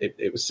to,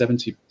 it was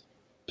 75%,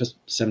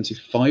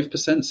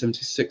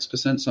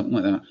 76%, something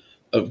like that,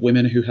 of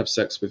women who have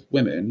sex with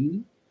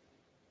women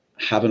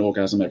have an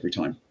orgasm every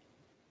time.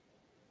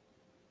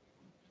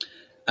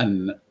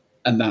 And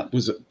that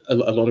was a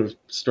lot of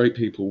straight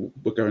people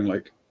were going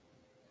like,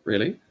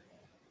 really?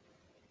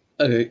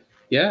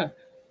 Yeah.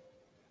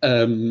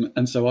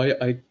 And so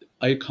I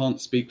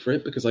can't speak for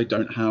it because I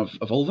don't have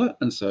a vulva,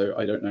 and so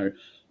I don't know.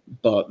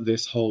 But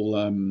this whole,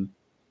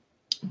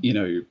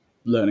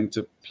 learning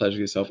to pleasure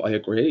yourself, I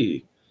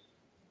agree.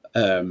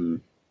 I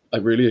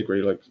really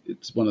agree. Like,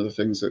 it's one of the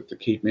things that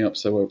keep me up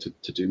so well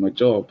to do my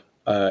job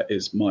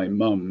is my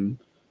mum.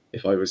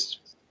 If I was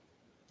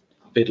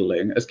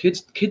fiddling, as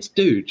kids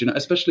do,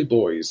 especially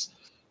boys,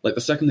 like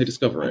the second they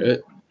discover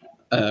it,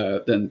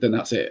 then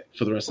that's it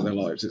for the rest of their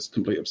lives. It's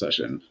complete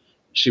obsession.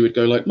 She would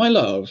go like, my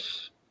love,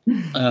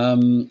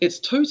 it's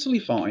totally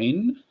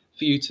fine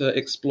for you to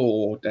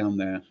explore down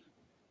there,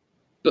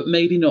 but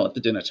maybe not at the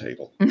dinner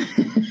table.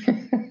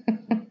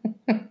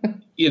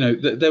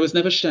 There was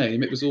never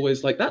shame. It was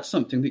always like, that's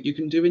something that you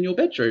can do in your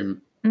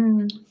bedroom.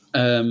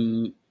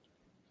 And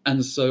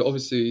so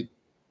obviously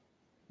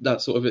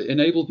that sort of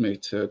enabled me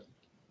to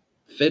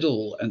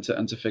fiddle and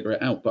to figure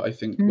it out. But I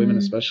think women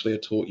especially are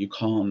taught you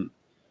can't,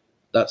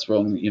 that's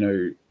wrong.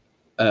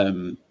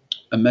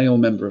 A male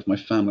member of my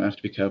family, I have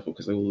to be careful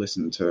because they will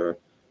listen to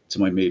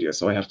my media.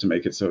 So I have to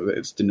make it so that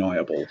it's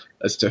deniable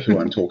as to who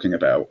I'm talking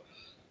about.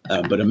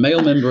 But a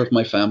male member of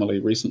my family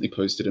recently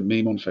posted a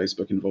meme on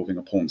Facebook involving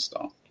a porn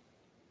star.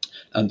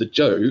 And the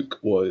joke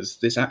was,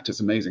 this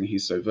actor's amazing,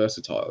 he's so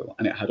versatile.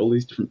 And it had all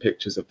these different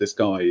pictures of this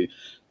guy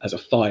as a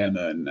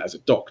fireman, as a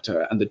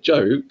doctor. And the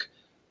joke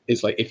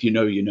is like, if you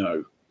know, you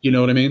know. You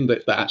know what I mean?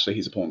 That actually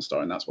he's a porn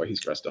star and that's why he's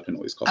dressed up in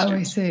all these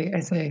costumes. Oh, I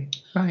see.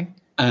 Right.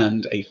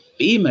 And a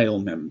female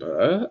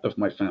member of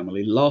my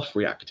family laugh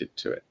reacted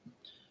to it.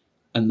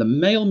 And the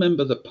male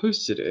member that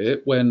posted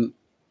it, when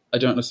I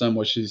don't understand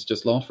why she's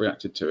just laugh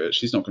reacted to it,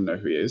 she's not going to know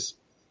who he is.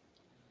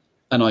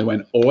 And I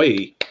went,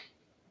 oi.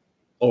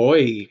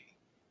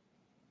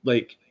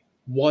 Like,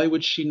 why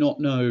would she not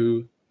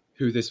know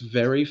who this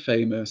very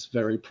famous,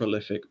 very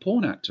prolific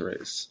porn actor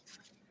is?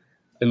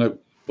 And like,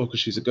 well, because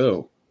she's a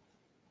girl.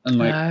 And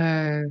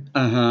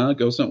like,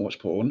 girls don't watch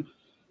porn.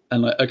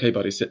 And like, okay,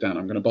 buddy, sit down.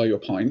 I'm going to buy you a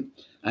pint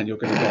and you're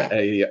going to get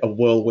a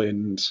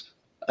whirlwind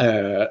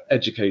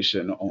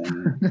education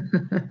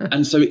on.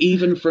 And so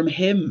even from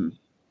him,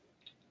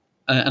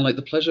 and like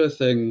the pleasure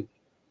thing,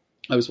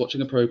 I was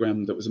watching a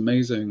program that was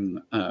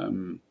amazing. I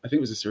think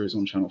it was a series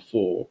on Channel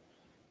 4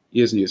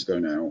 years and years ago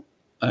now.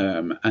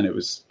 And it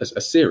was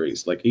a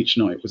series, like each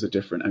night was a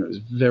different, and it was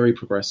very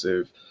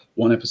progressive.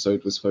 One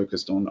episode was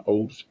focused on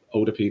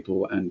older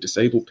people and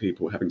disabled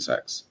people having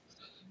sex.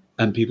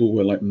 And people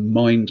were like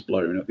mind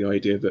blown at the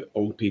idea that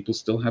old people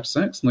still have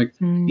sex. And like,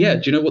 yeah,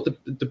 do you know what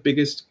the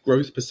biggest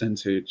growth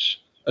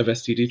percentage of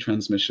STD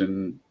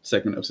transmission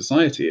segment of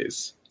society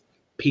is?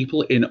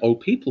 people in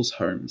old people's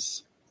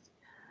homes.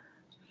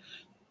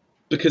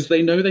 Because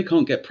they know they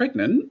can't get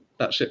pregnant,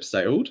 that ship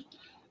sailed,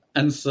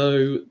 and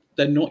so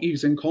they're not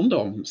using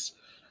condoms.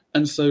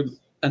 And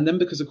then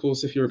because, of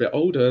course, if you're a bit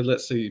older,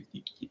 let's say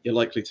you're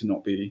likely to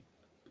not be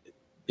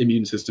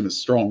immune system as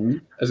strong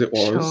as it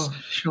was.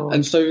 Sure.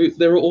 And so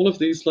there are all of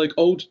these, like,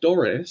 old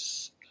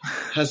Doris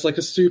has like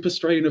a super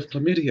strain of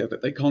chlamydia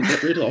that they can't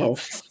get rid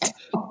of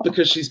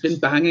because she's been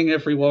banging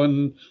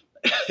everyone.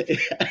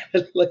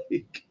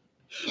 Like,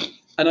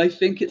 and I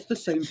think it's the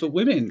same for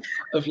women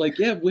of like,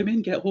 yeah,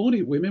 women get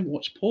horny, women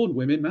watch porn,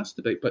 women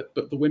masturbate, but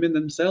the women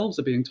themselves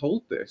are being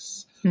told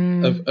this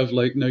of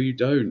like, no, you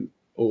don't.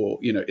 Or,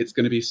 you know, it's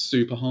going to be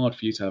super hard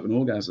for you to have an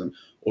orgasm,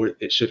 or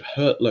it should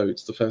hurt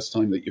loads the first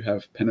time that you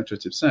have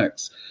penetrative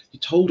sex. You're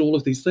told all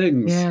of these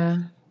things. Yeah.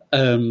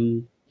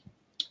 And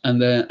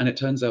it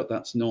turns out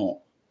that's not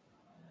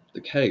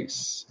the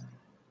case.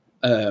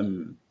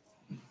 And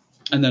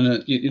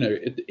then, you know,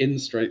 in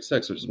straight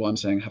sex, which is why I'm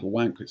saying have a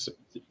wank, it's,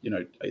 you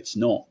know, it's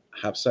not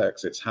have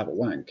sex, it's have a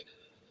wank.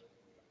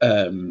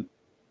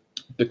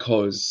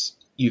 Because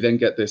you then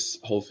get this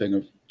whole thing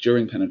of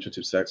during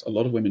penetrative sex, a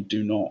lot of women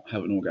do not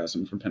have an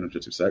orgasm from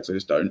penetrative sex. They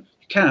just don't.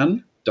 You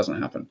can,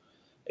 doesn't happen.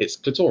 It's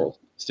clitoral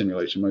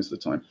stimulation most of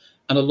the time.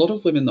 And a lot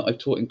of women that I've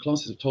taught in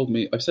classes have told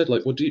me, I've said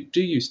like, well,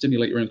 do you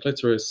stimulate your own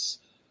clitoris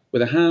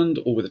with a hand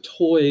or with a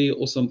toy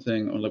or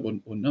something? I'm like, well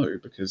no,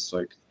 because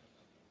like,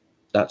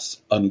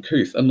 that's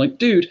uncouth. I'm like,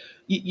 dude,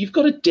 you've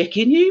got a dick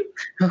in you?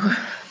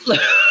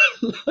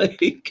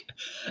 Like,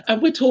 and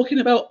we're talking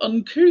about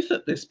uncouth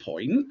at this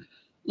point.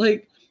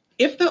 Like,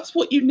 if that's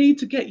what you need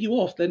to get you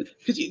off, then,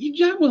 because you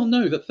damn well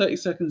know that 30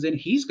 seconds in,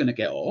 he's going to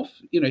get off,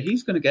 you know,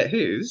 he's going to get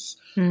his,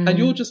 and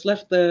you're just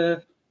left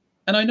there.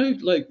 And I know,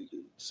 like,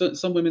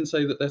 some women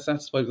say that they're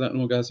satisfied without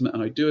an orgasm,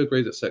 and I do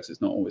agree that sex is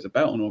not always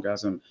about an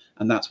orgasm,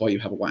 and that's why you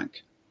have a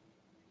wank.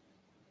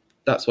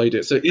 That's why you do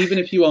it. So even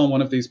if you are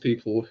one of these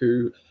people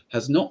who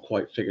has not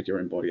quite figured your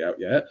own body out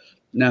yet,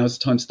 now's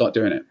the time to start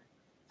doing it.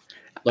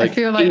 Like, I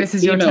feel like this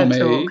is your TED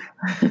Talk.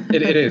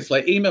 It is.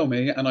 Like, email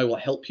me and I will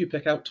help you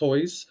pick out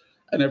toys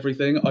and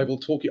everything. I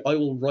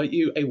will write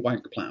you a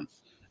wank plan.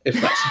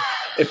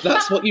 If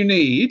that's what you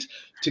need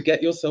to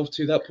get yourself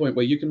to that point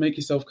where you can make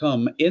yourself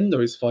come in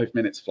those 5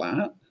 minutes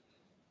flat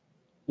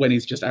when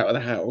he's just out of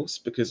the house,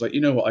 because, like, you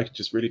know what I could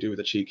just really do with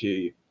a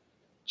cheeky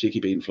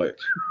bean flick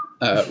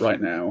right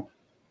now.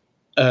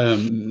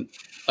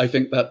 I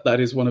think that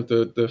is one of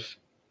the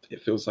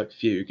it feels like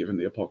few, given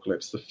the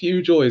apocalypse, the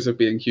few joys of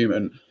being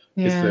human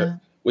is that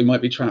we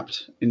might be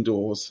trapped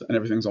indoors and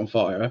everything's on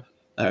fire,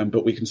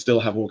 but we can still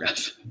have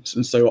orgasms.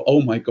 And so,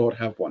 oh my God,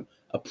 have one,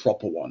 a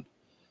proper one.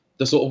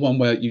 The sort of one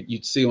where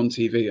you'd see on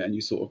TV and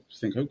you sort of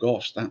think, oh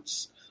gosh,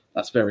 that's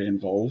very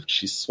involved.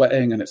 She's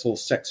sweating and it's all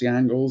sexy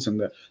angles and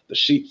the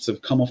sheets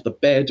have come off the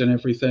bed and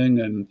everything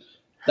and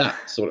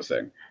that sort of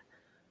thing.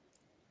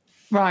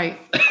 Right.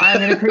 I'm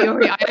going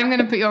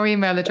to put your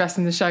email address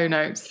in the show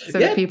notes so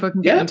that people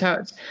can get in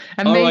touch.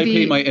 And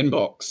RIP my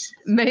inbox.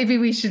 Maybe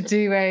we should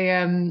do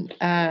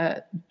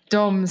a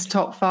Dom's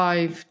top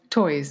 5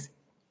 toys.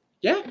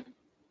 Yeah.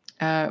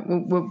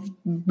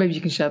 Maybe you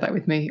can share that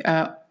with me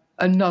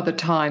another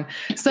time.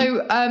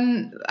 So,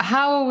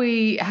 how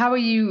are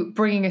you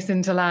bringing us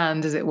into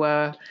land, as it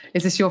were?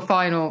 Is this your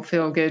final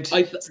feel good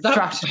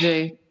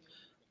strategy?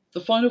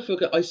 The final feel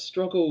good. I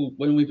struggle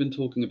when we've been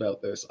talking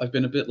about this. I've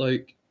been a bit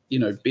like, you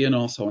know, be an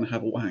arsehole and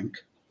have a wank,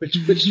 which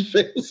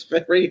feels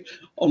very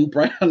on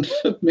brand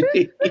for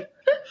me.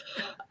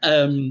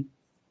 And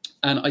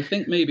I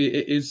think maybe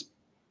it is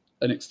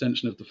an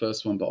extension of the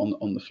first one, but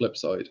on the flip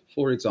side.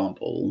 For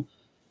example,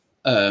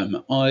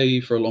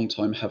 I, for a long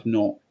time, have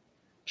not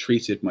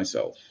treated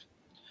myself.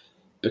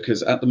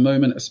 Because at the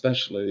moment,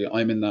 especially,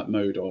 I'm in that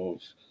mode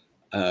of,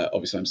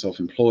 obviously I'm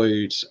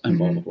self-employed and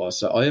blah, blah, blah.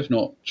 So I have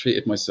not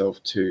treated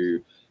myself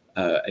to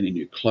any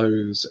new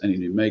clothes, any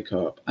new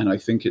makeup. And I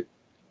think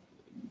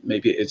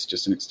maybe it's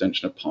just an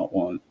extension of part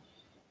one,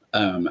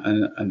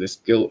 and this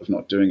guilt of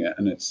not doing it.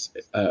 And it's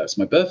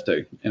my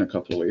birthday in a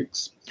couple of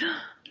weeks.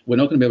 We're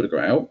not going to be able to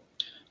go out,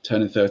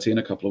 turning 30 in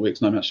a couple of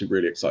weeks, and I'm actually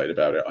really excited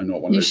about it. I'm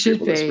not one of those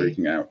people that's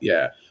freaking out.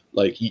 Yeah,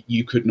 like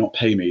you could not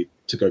pay me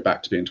to go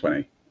back to being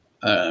 20.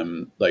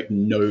 Like,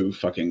 no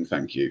fucking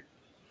thank you.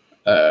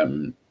 I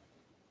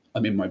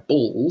mean, my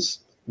balls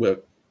were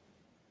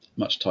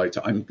much tighter.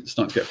 I'm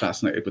starting to get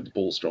fascinated with the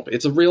balls drop.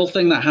 It's a real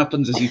thing that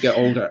happens as you get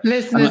older.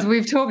 Listeners,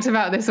 we've talked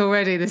about this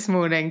already this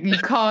morning. You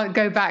can't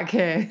go back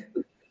here.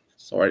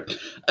 Sorry.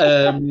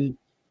 And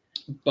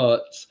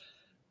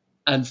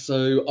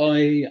so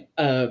I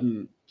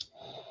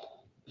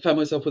found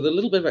myself with a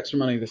little bit of extra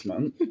money this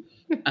month.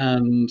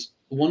 And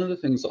one of the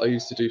things that I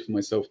used to do for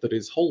myself that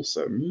is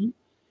wholesome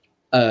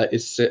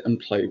is sit and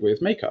play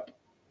with makeup.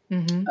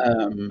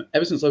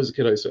 Ever since I was a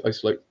kid, I used to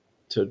like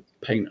to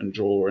paint and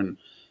draw, and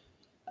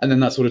then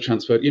that sort of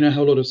transferred. You know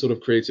how a lot of sort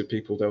of creative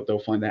people, they'll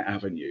find their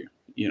avenue.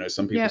 You know,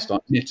 some people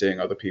start knitting,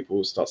 other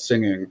people start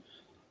singing.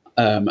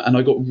 And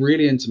I got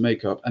really into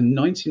makeup, and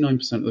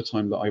 99% of the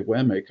time that I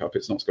wear makeup,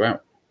 it's not to go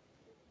out.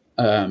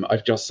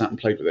 I've just sat and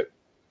played with it.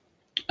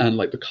 And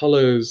like the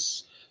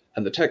colors,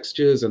 and the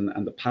textures and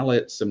the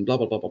palettes and blah,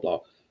 blah, blah, blah, blah.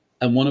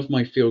 And one of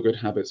my feel-good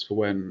habits for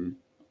when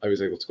I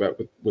was able to go out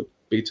would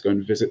be to go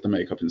and visit the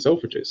makeup and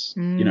Selfridges,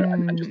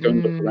 and just go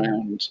and look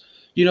around.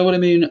 You know what I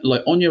mean?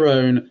 Like on your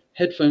own,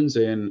 headphones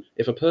in.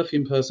 If a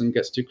perfume person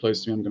gets too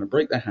close to me, I'm going to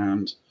break their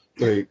hand.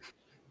 Like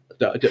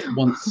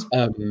once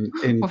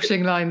in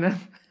washing line them.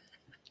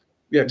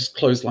 Yeah, just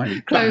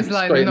clothesline.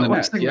 Clothesline, not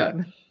washing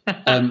line.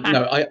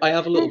 No, I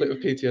have a little bit of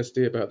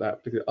PTSD about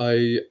that because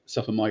I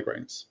suffer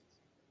migraines.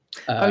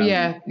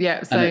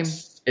 Yeah, same. And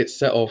it's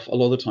set off a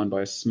lot of the time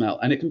by a smell,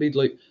 and it can be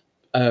like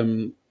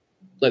the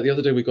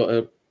other day we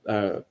got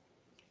a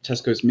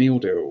Tesco's meal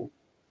deal.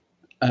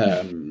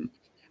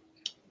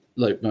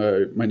 Like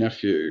my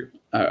nephew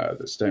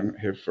that's staying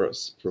here for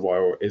us for a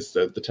while is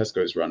the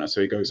Tesco's runner,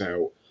 so he goes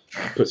out,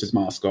 puts his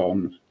mask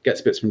on,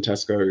 gets bits from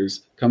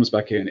Tesco's, comes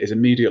back in, is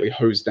immediately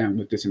hosed down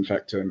with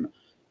disinfectant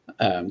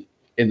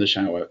in the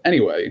shower.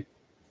 Anyway,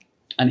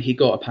 and he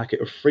got a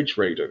packet of Fridge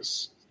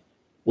Raiders,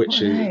 which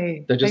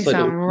they're just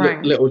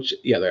like little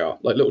yeah, they are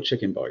like little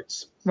chicken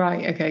bites.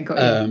 Right. Okay.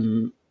 Got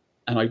you.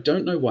 And I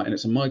don't know why, and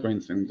it's a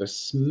migraine thing. The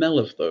smell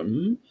of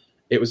them,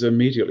 it was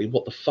immediately,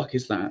 what the fuck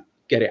is that?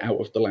 Get it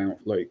out of the lounge.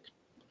 Like,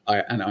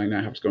 I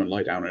now have to go and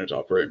lie down in a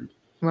dark room.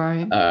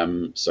 Right.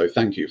 So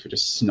thank you for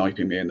just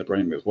sniping me in the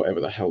brain with whatever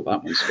the hell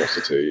that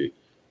monstrosity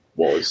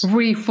was.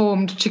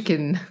 Reformed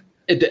chicken.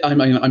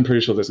 I'm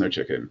pretty sure there's no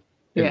chicken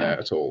in there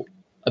at all.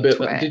 A bit.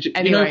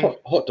 Anyway. You know,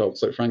 hot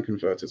dogs like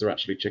Frankenfurters are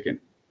actually chicken.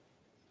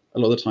 A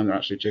lot of the time they're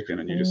actually chicken,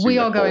 and you just. We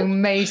are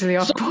going majorly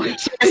off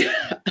point.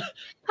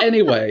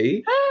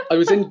 Anyway, I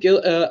was in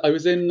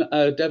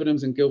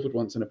Debenhams in Guildford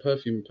once, and a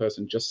perfume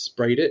person just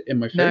sprayed it in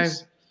my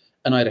face,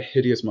 and I had a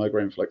hideous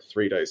migraine for like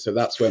 3 days. So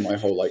that's where my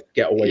whole like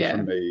get away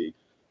from me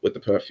with the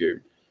perfume.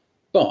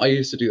 But I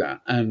used to do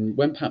that, and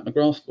when Pat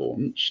McGrath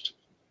launched,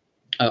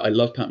 I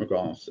love Pat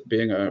McGrath,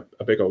 being a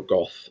big old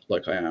goth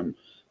like I am.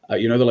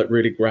 You know the like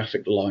really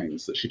graphic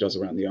lines that she does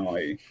around the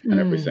eye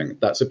and everything.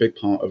 That's a big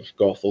part of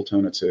goth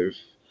alternative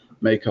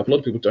makeup. A lot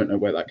of people don't know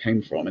where that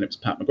came from, and it was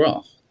Pat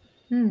McGrath.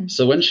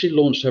 So when she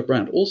launched her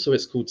brand, also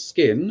it's called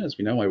Skin. As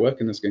we know, I work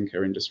in the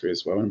skincare industry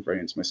as well, and I'm very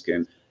into my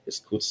skin.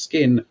 It's called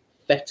Skin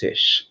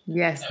Fetish.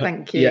 Yes,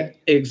 thank you. Yeah,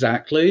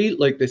 exactly.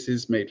 Like, this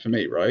is made for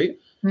me, right?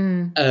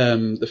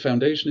 The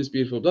foundation is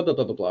beautiful, blah, blah,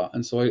 blah, blah, blah.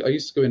 And so I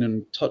used to go in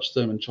and touch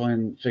them and try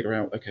and figure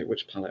out, okay,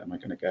 which palette am I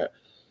going to get?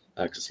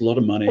 Because it's a lot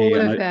of money.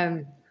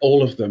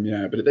 All of them,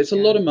 yeah. But it's a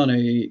lot of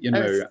money, you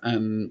know.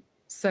 And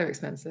so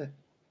expensive.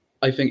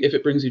 I think if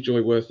it brings you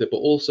joy, worth it. But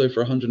also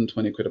for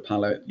 120 quid a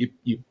palette,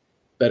 you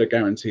better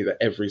guarantee that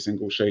every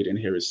single shade in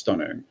here is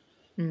stunning.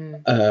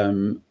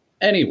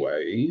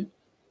 Anyway,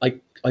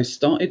 I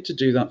started to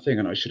do that thing,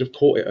 and I should have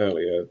caught it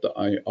earlier,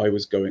 that I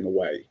was going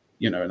away,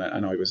 you know,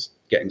 and I was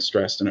getting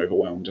stressed and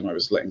overwhelmed, and I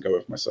was letting go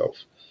of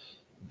myself.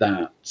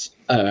 That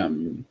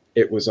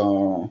it was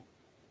our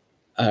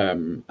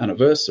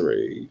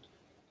anniversary,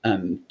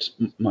 and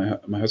my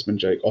husband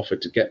Jake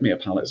offered to get me a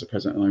palette as a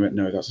present, and I went,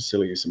 no, that's a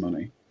silly use of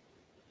money.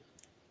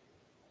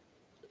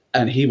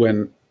 And he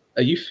went,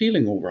 are you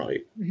feeling all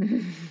right?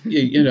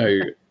 you know,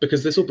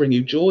 because this will bring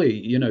you joy.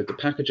 You know, the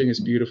packaging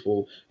is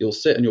beautiful. You'll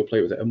sit and you'll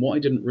play with it. And what I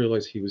didn't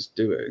realize he was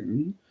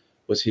doing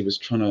was he was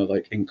trying to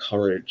like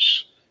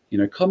encourage, you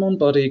know, come on,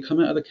 buddy, come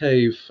out of the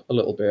cave a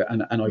little bit.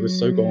 And I was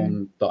so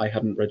gone that I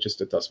hadn't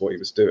registered that's what he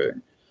was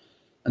doing.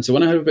 And so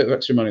when I had a bit of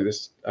extra money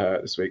this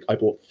week, I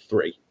bought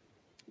 3.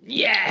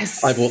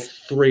 Yes. I bought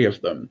 3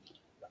 of them.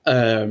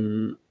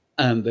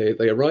 And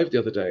they arrived the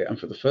other day, and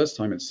for the first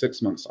time in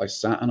 6 months, I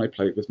sat and I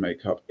played with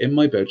makeup in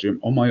my bedroom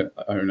on my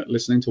own,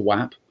 listening to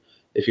WAP.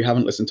 If you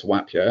haven't listened to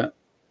WAP yet,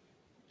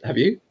 have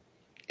you?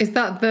 Is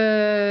that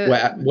the...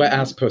 Wet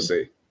Ass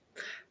Pussy.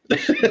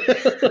 Is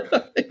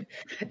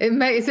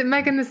it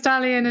Megan Thee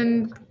Stallion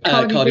and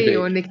Cardi B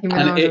or Nicki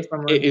Minaj or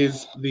someone?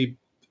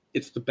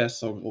 It's the best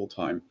song of all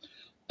time.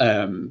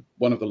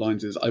 One of the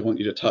lines is, I want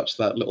you to touch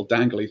that little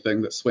dangly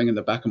thing that's swinging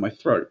the back of my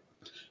throat.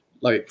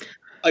 Like...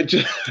 I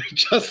just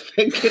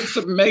think it's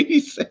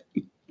amazing.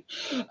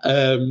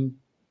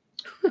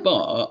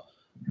 But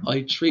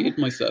I treated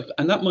myself,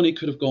 and that money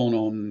could have gone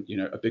on, you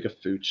know, a bigger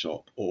food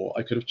shop, or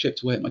I could have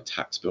chipped away at my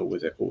tax bill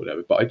with it or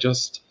whatever. But I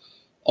just,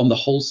 on the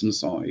wholesome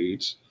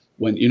side,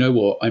 went, you know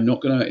what, I'm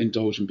not going to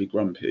indulge and be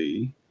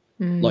grumpy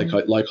like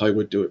I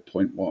would do at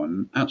point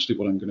 1. Actually,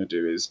 what I'm going to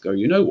do is go,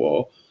 you know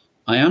what,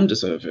 I am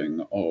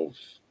deserving of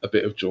a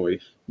bit of joy,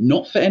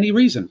 not for any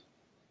reason.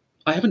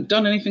 I haven't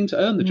done anything to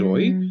earn the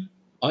joy.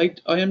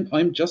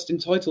 I'm just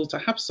entitled to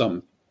have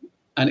some.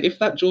 And if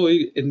that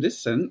joy in this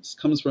sense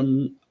comes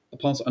from a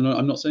part, and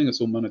I'm not saying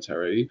it's all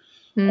monetary,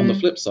 on the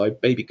flip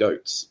side, baby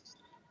goats.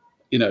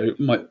 You know,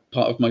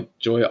 part of my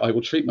joy, I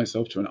will treat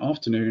myself to an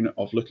afternoon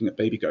of looking at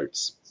baby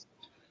goats.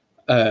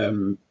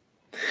 Do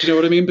you know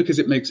what I mean? Because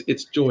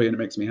it's joy and it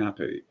makes me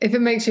happy. If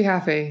it makes you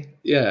happy.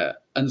 Yeah.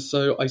 And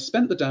so I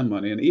spent the damn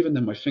money, and even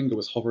then my finger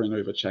was hovering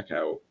over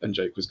checkout, and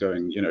Jake was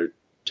going, you know,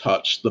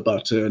 touch the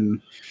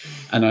button,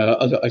 and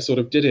I sort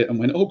of did it and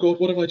went, oh God,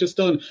 what have I just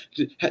done?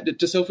 Do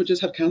Selfridges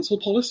have cancel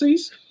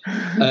policies?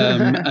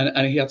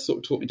 And he had to sort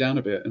of talk me down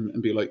a bit and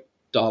be like,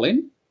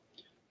 darling,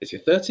 It's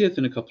your 30th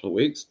in a couple of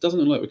weeks. Doesn't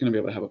look like we're going to be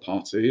able to have a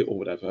party or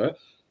whatever.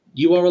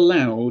 You are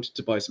allowed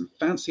to buy some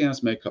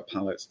fancy-ass makeup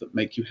palettes that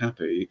make you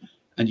happy,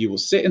 and you will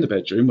sit in the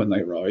bedroom when they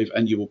arrive,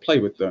 and you will play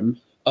with them.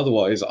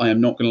 Otherwise, I am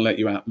not going to let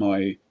you out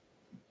my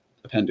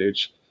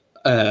appendage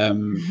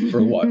for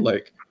a while.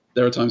 Like,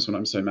 there are times when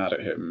I'm so mad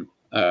at him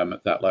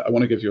that, like, I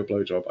want to give you a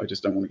blowjob. I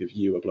just don't want to give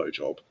you a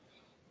blowjob.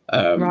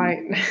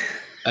 Right.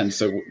 And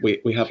so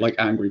we have, like,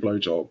 angry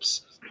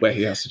blowjobs where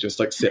he has to just,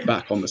 like, sit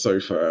back on the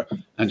sofa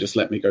and just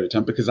let me go to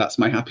town because that's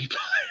my happy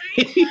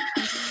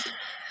place.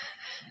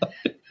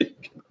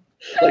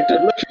 Like,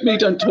 don't look at me,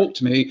 don't talk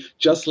to me,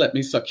 just let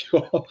me suck you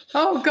off.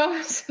 Oh,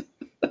 God.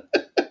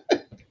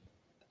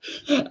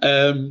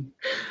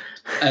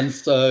 And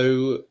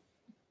so,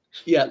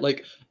 yeah,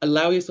 like,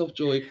 allow yourself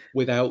joy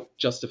without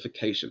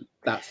justification.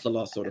 That's the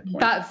last sort of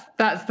point.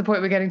 That's the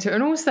point we're getting to.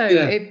 And also,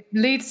 it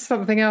leads to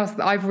something else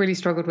that I've really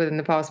struggled with in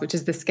the past, which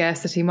is the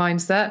scarcity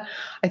mindset.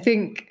 I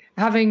think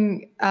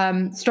having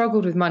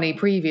struggled with money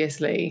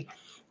previously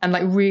and,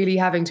 like, really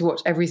having to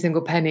watch every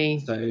single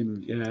penny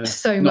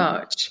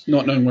much.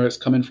 Not knowing where it's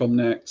coming from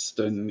next.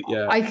 And,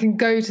 I can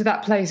go to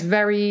that place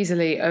very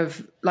easily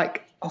of,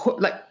 like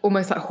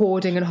almost like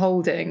hoarding and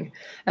holding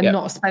and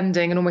not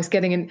spending and almost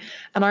getting in.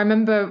 And I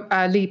remember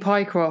Lee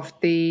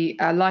Pycroft, the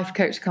life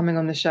coach, coming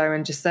on the show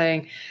and just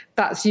saying,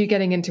 that's you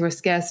getting into a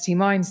scarcity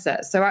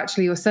mindset. So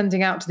actually you're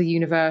sending out to the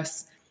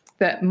universe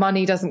that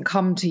money doesn't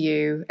come to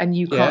you and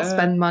you can't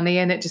spend money,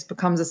 and it just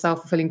becomes a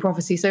self-fulfilling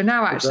prophecy. So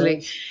now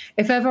actually,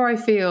 if ever I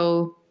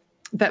feel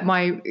that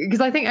because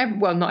I think,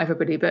 well, not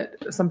everybody, but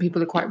some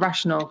people are quite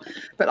rational,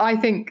 but I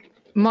think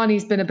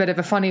money's been a bit of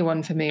a funny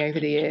one for me over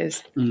the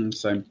years.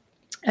 Same.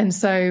 And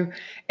so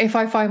if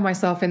I find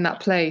myself in that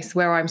place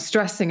where I'm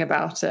stressing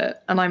about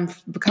it and I'm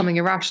becoming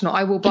irrational,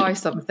 I will buy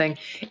something,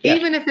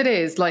 even if it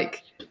is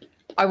like,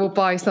 I will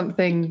buy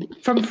something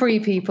from Free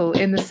People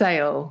in the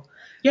sale.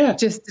 Yeah,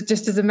 just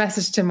as a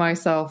message to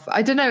myself.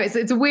 I don't know.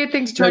 It's a weird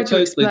thing to try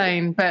to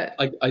explain, but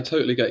I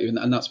totally get you,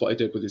 and that's what I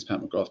did with these Pat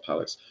McGrath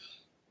palettes.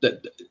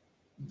 That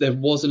there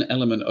was an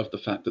element of the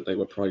fact that they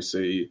were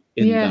pricey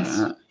in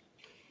that,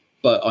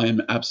 but I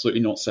am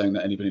absolutely not saying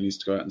that anybody needs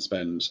to go out and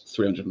spend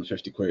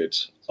 350 quid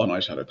on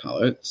eyeshadow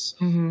palettes.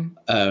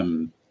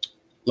 Mm-hmm.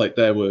 Like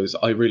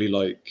I really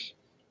like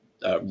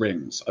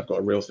rings. I've got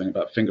a real thing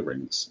about finger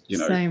rings. You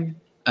know, same.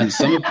 And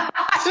some of I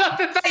love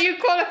the fact you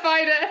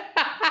qualified it.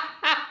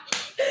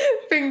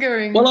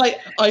 Fingering. Well, I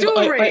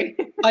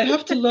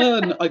have to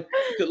learn.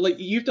 Like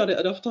you've done it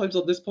enough times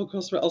on this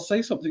podcast where I'll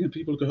say something and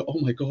people go, "Oh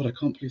my God, I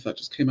can't believe that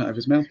just came out of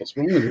his mouth. What's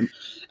wrong with him?"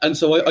 And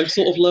so I've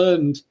sort of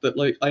learned that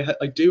like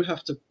I do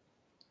have to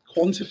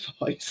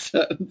quantify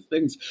certain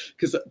things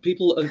because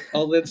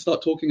I'll then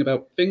start talking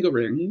about finger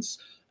rings,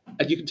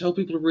 and you can tell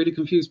people are really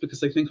confused because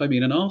they think I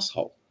mean an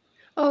arsehole.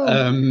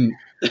 Oh.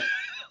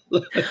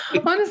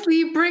 Honestly,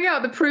 you bring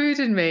out the prude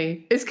in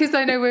me. It's because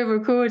I know we're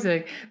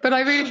recording, but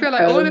I really feel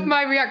like all of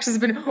my reactions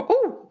have been,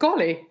 oh,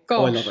 golly,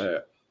 gosh. Oh,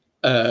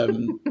 I love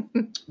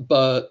it.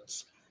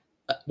 But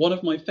one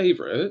of my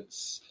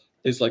favourites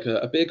is like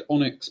a big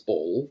onyx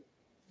ball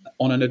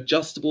on an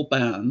adjustable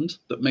band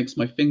that makes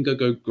my finger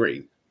go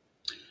green.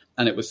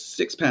 And it was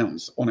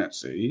 £6 on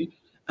Etsy,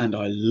 and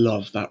I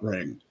love that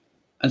ring.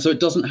 And so it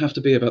doesn't have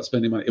to be about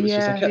spending money. It was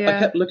I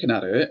kept looking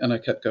at it, and I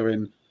kept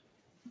going,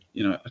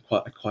 you know,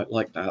 I quite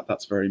like that.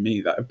 That's very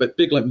me. But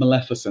big, like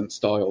Maleficent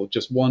style,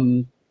 just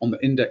one on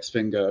the index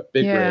finger,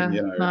 big ring,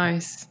 you know.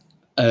 Nice.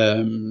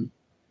 And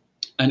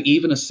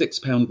even a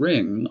 £6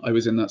 ring, I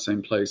was in that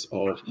same place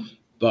of,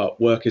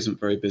 but work isn't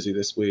very busy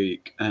this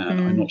week,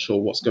 and I'm not sure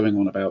what's going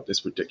on about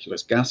this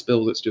ridiculous gas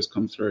bill that's just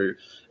come through.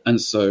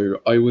 And so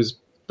I was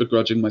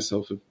begrudging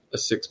myself a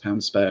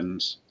 £6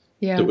 spend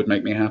that would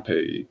make me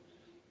happy.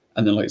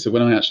 And then, like, so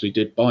when I actually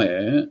did buy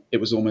it, it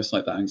was almost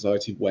like that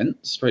anxiety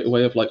went straight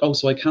away of like, oh,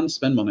 so I can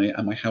spend money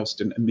and my house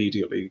didn't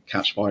immediately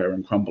catch fire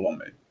and crumble on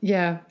me.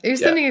 Yeah. It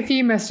was sending a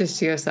few messages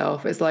to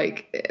yourself. It's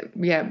like,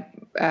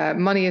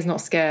 money is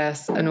not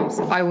scarce. And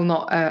also I will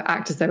not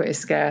act as though it is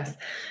scarce.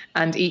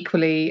 And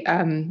equally,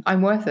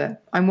 I'm worth it.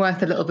 I'm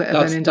worth a little bit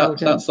of an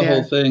indulgence. That's the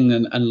whole thing.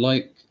 And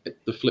like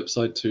the flip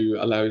side to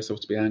allow yourself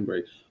to be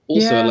angry.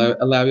 Also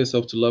allow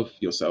yourself to love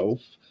yourself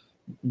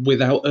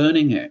without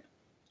earning it.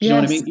 Do you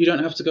know what I mean? You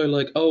don't have to go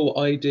like, oh,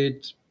 I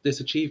did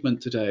this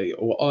achievement today,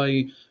 or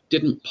I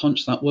didn't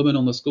punch that woman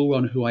on the school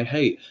run who I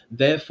hate,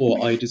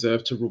 therefore I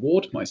deserve to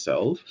reward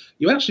myself.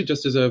 You actually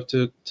just deserve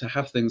to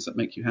have things that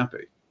make you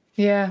happy.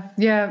 Yeah.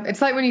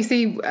 It's like when you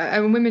see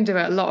women do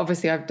it a lot.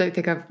 Obviously, I don't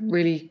think I've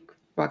really,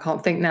 I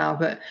can't think now,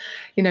 but,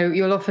 you know,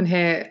 you'll often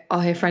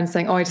I'll hear friends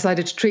saying, oh, I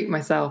decided to treat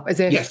myself, as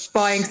if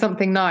buying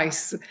something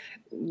nice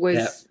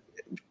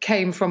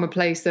came from a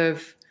place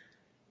of,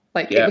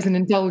 like, it was an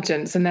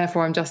indulgence and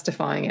therefore I'm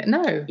justifying it.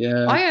 No,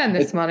 I earned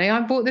this money. I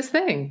bought this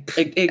thing.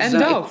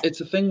 Exactly. It's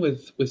a thing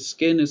with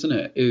skin, isn't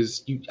it?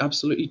 Is you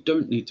absolutely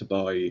don't need to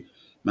buy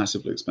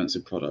massively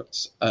expensive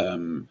products.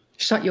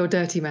 Shut your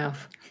dirty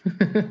mouth.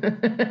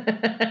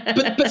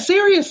 but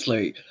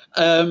seriously,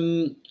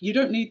 you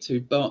don't need to.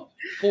 But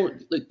for,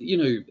 like, you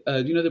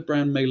know the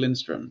brand May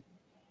Lindstrom?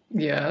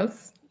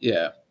 Yes.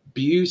 Yeah.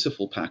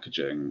 beautiful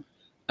packaging.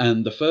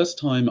 And the first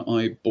time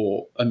I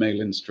bought a male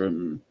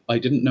Lindstrom, I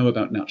didn't know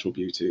about natural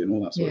beauty and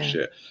all that sort of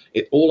shit.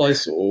 All I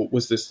saw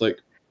was this like,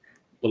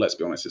 well, let's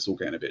be honest, it's all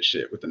getting a bit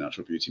shit with the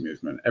natural beauty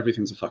movement.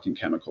 Everything's a fucking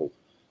chemical.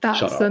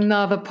 That's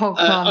another podcast.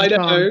 I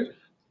know.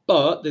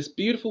 But this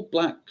beautiful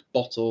black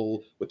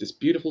bottle with this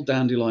beautiful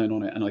dandelion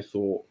on it. And I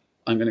thought,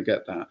 I'm going to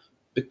get that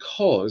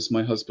because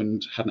my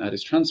husband hadn't had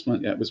his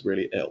transplant yet, was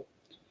really ill.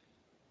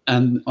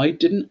 And I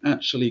didn't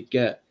actually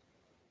get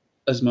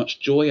as much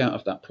joy out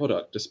of that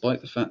product,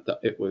 despite the fact that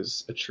it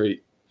was a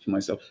treat for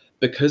myself,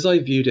 because I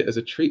viewed it as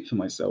a treat for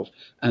myself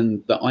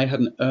and that I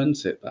hadn't earned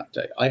it that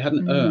day. I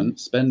hadn't earned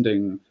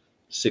spending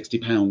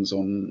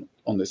 £60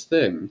 on this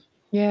thing.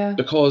 Yeah.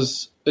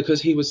 Because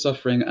he was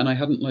suffering and I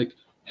hadn't like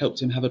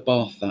helped him have a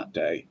bath that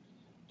day.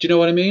 Do you know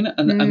what I mean?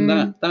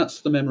 And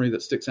that's the memory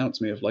that sticks out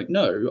to me of like,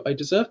 no, I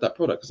deserved that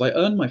product because I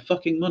earned my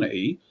fucking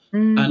money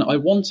and I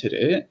wanted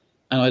it.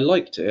 And I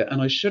liked it,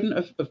 and I shouldn't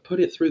have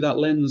put it through that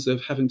lens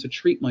of having to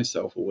treat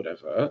myself or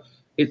whatever.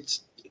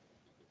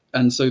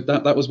 And so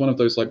that was one of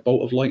those like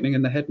bolt of lightning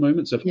in the head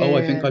moments of,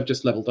 I think I've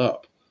just leveled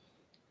up.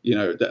 You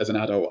know, that as an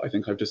adult, I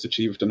think I've just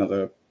achieved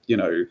another, you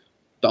know,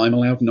 that I'm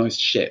allowed nice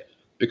shit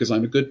because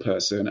I'm a good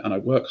person and I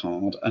work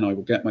hard and I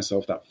will get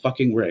myself that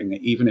fucking ring,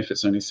 even if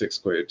it's only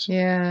 £6.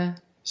 Yeah.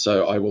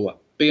 So I will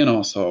be an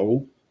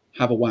arsehole,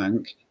 have a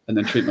wank, and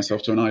then treat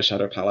myself to an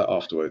eyeshadow palette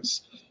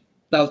afterwards.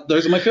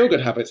 Those are my feel-good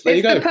habits. There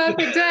you go. It's the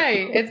perfect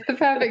day. It's the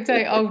perfect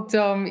day. Oh,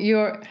 Dom,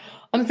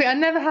 honestly, I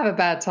never have a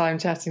bad time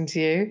chatting to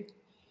you.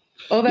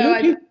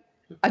 Although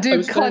I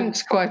do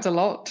clench quite a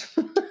lot.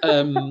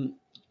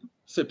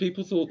 So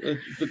people thought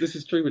that this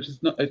is true, which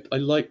is not. I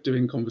like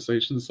doing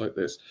conversations like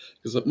this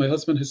because my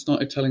husband has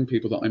started telling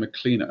people that I'm a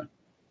cleaner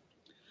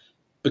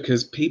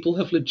because people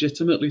have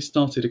legitimately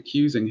started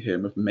accusing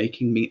him of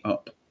making me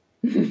up.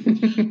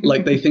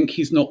 Like they think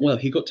he's not well.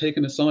 He got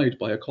taken aside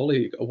by a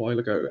colleague a while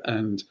ago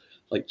and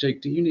like,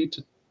 Jake, do you need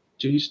to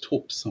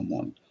talk to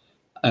someone?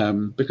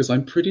 Because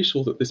I'm pretty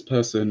sure that this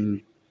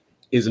person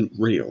isn't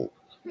real.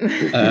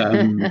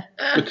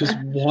 Because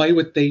why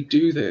would they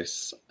do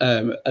this?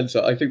 And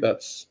so I think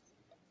that's,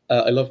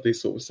 I love these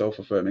sort of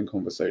self-affirming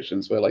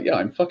conversations where like, yeah,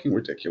 I'm fucking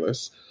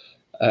ridiculous.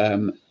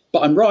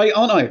 But I'm right,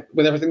 aren't I,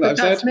 with everything that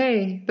I've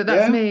said? But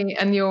that's me.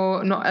 And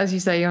you're not, as you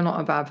say, you're not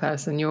a bad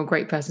person. You're a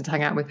great person to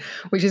hang out with,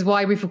 which is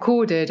why we've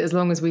recorded as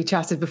long as we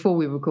chatted before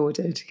we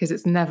recorded, because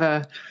it's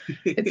never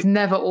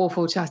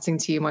awful chatting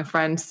to you, my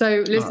friend.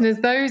 So listeners,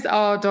 those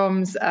are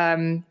Dom's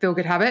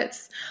feel-good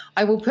habits.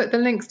 I will put the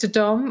links to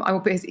Dom. I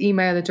will put his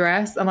email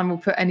address and I will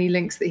put any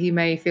links that he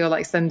may feel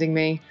like sending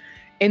me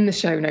in the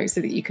show notes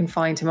so that you can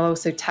find him. I'll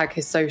also tag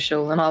his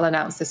social and I'll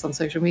announce this on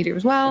social media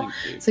as well.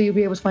 So you'll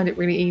be able to find it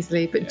really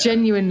easily. But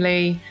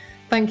genuinely,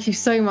 thank you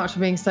so much for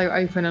being so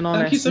open and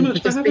honest. Thank you so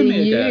much for having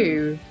me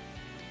again.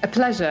 A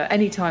pleasure.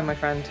 Anytime, my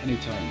friend.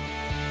 Anytime.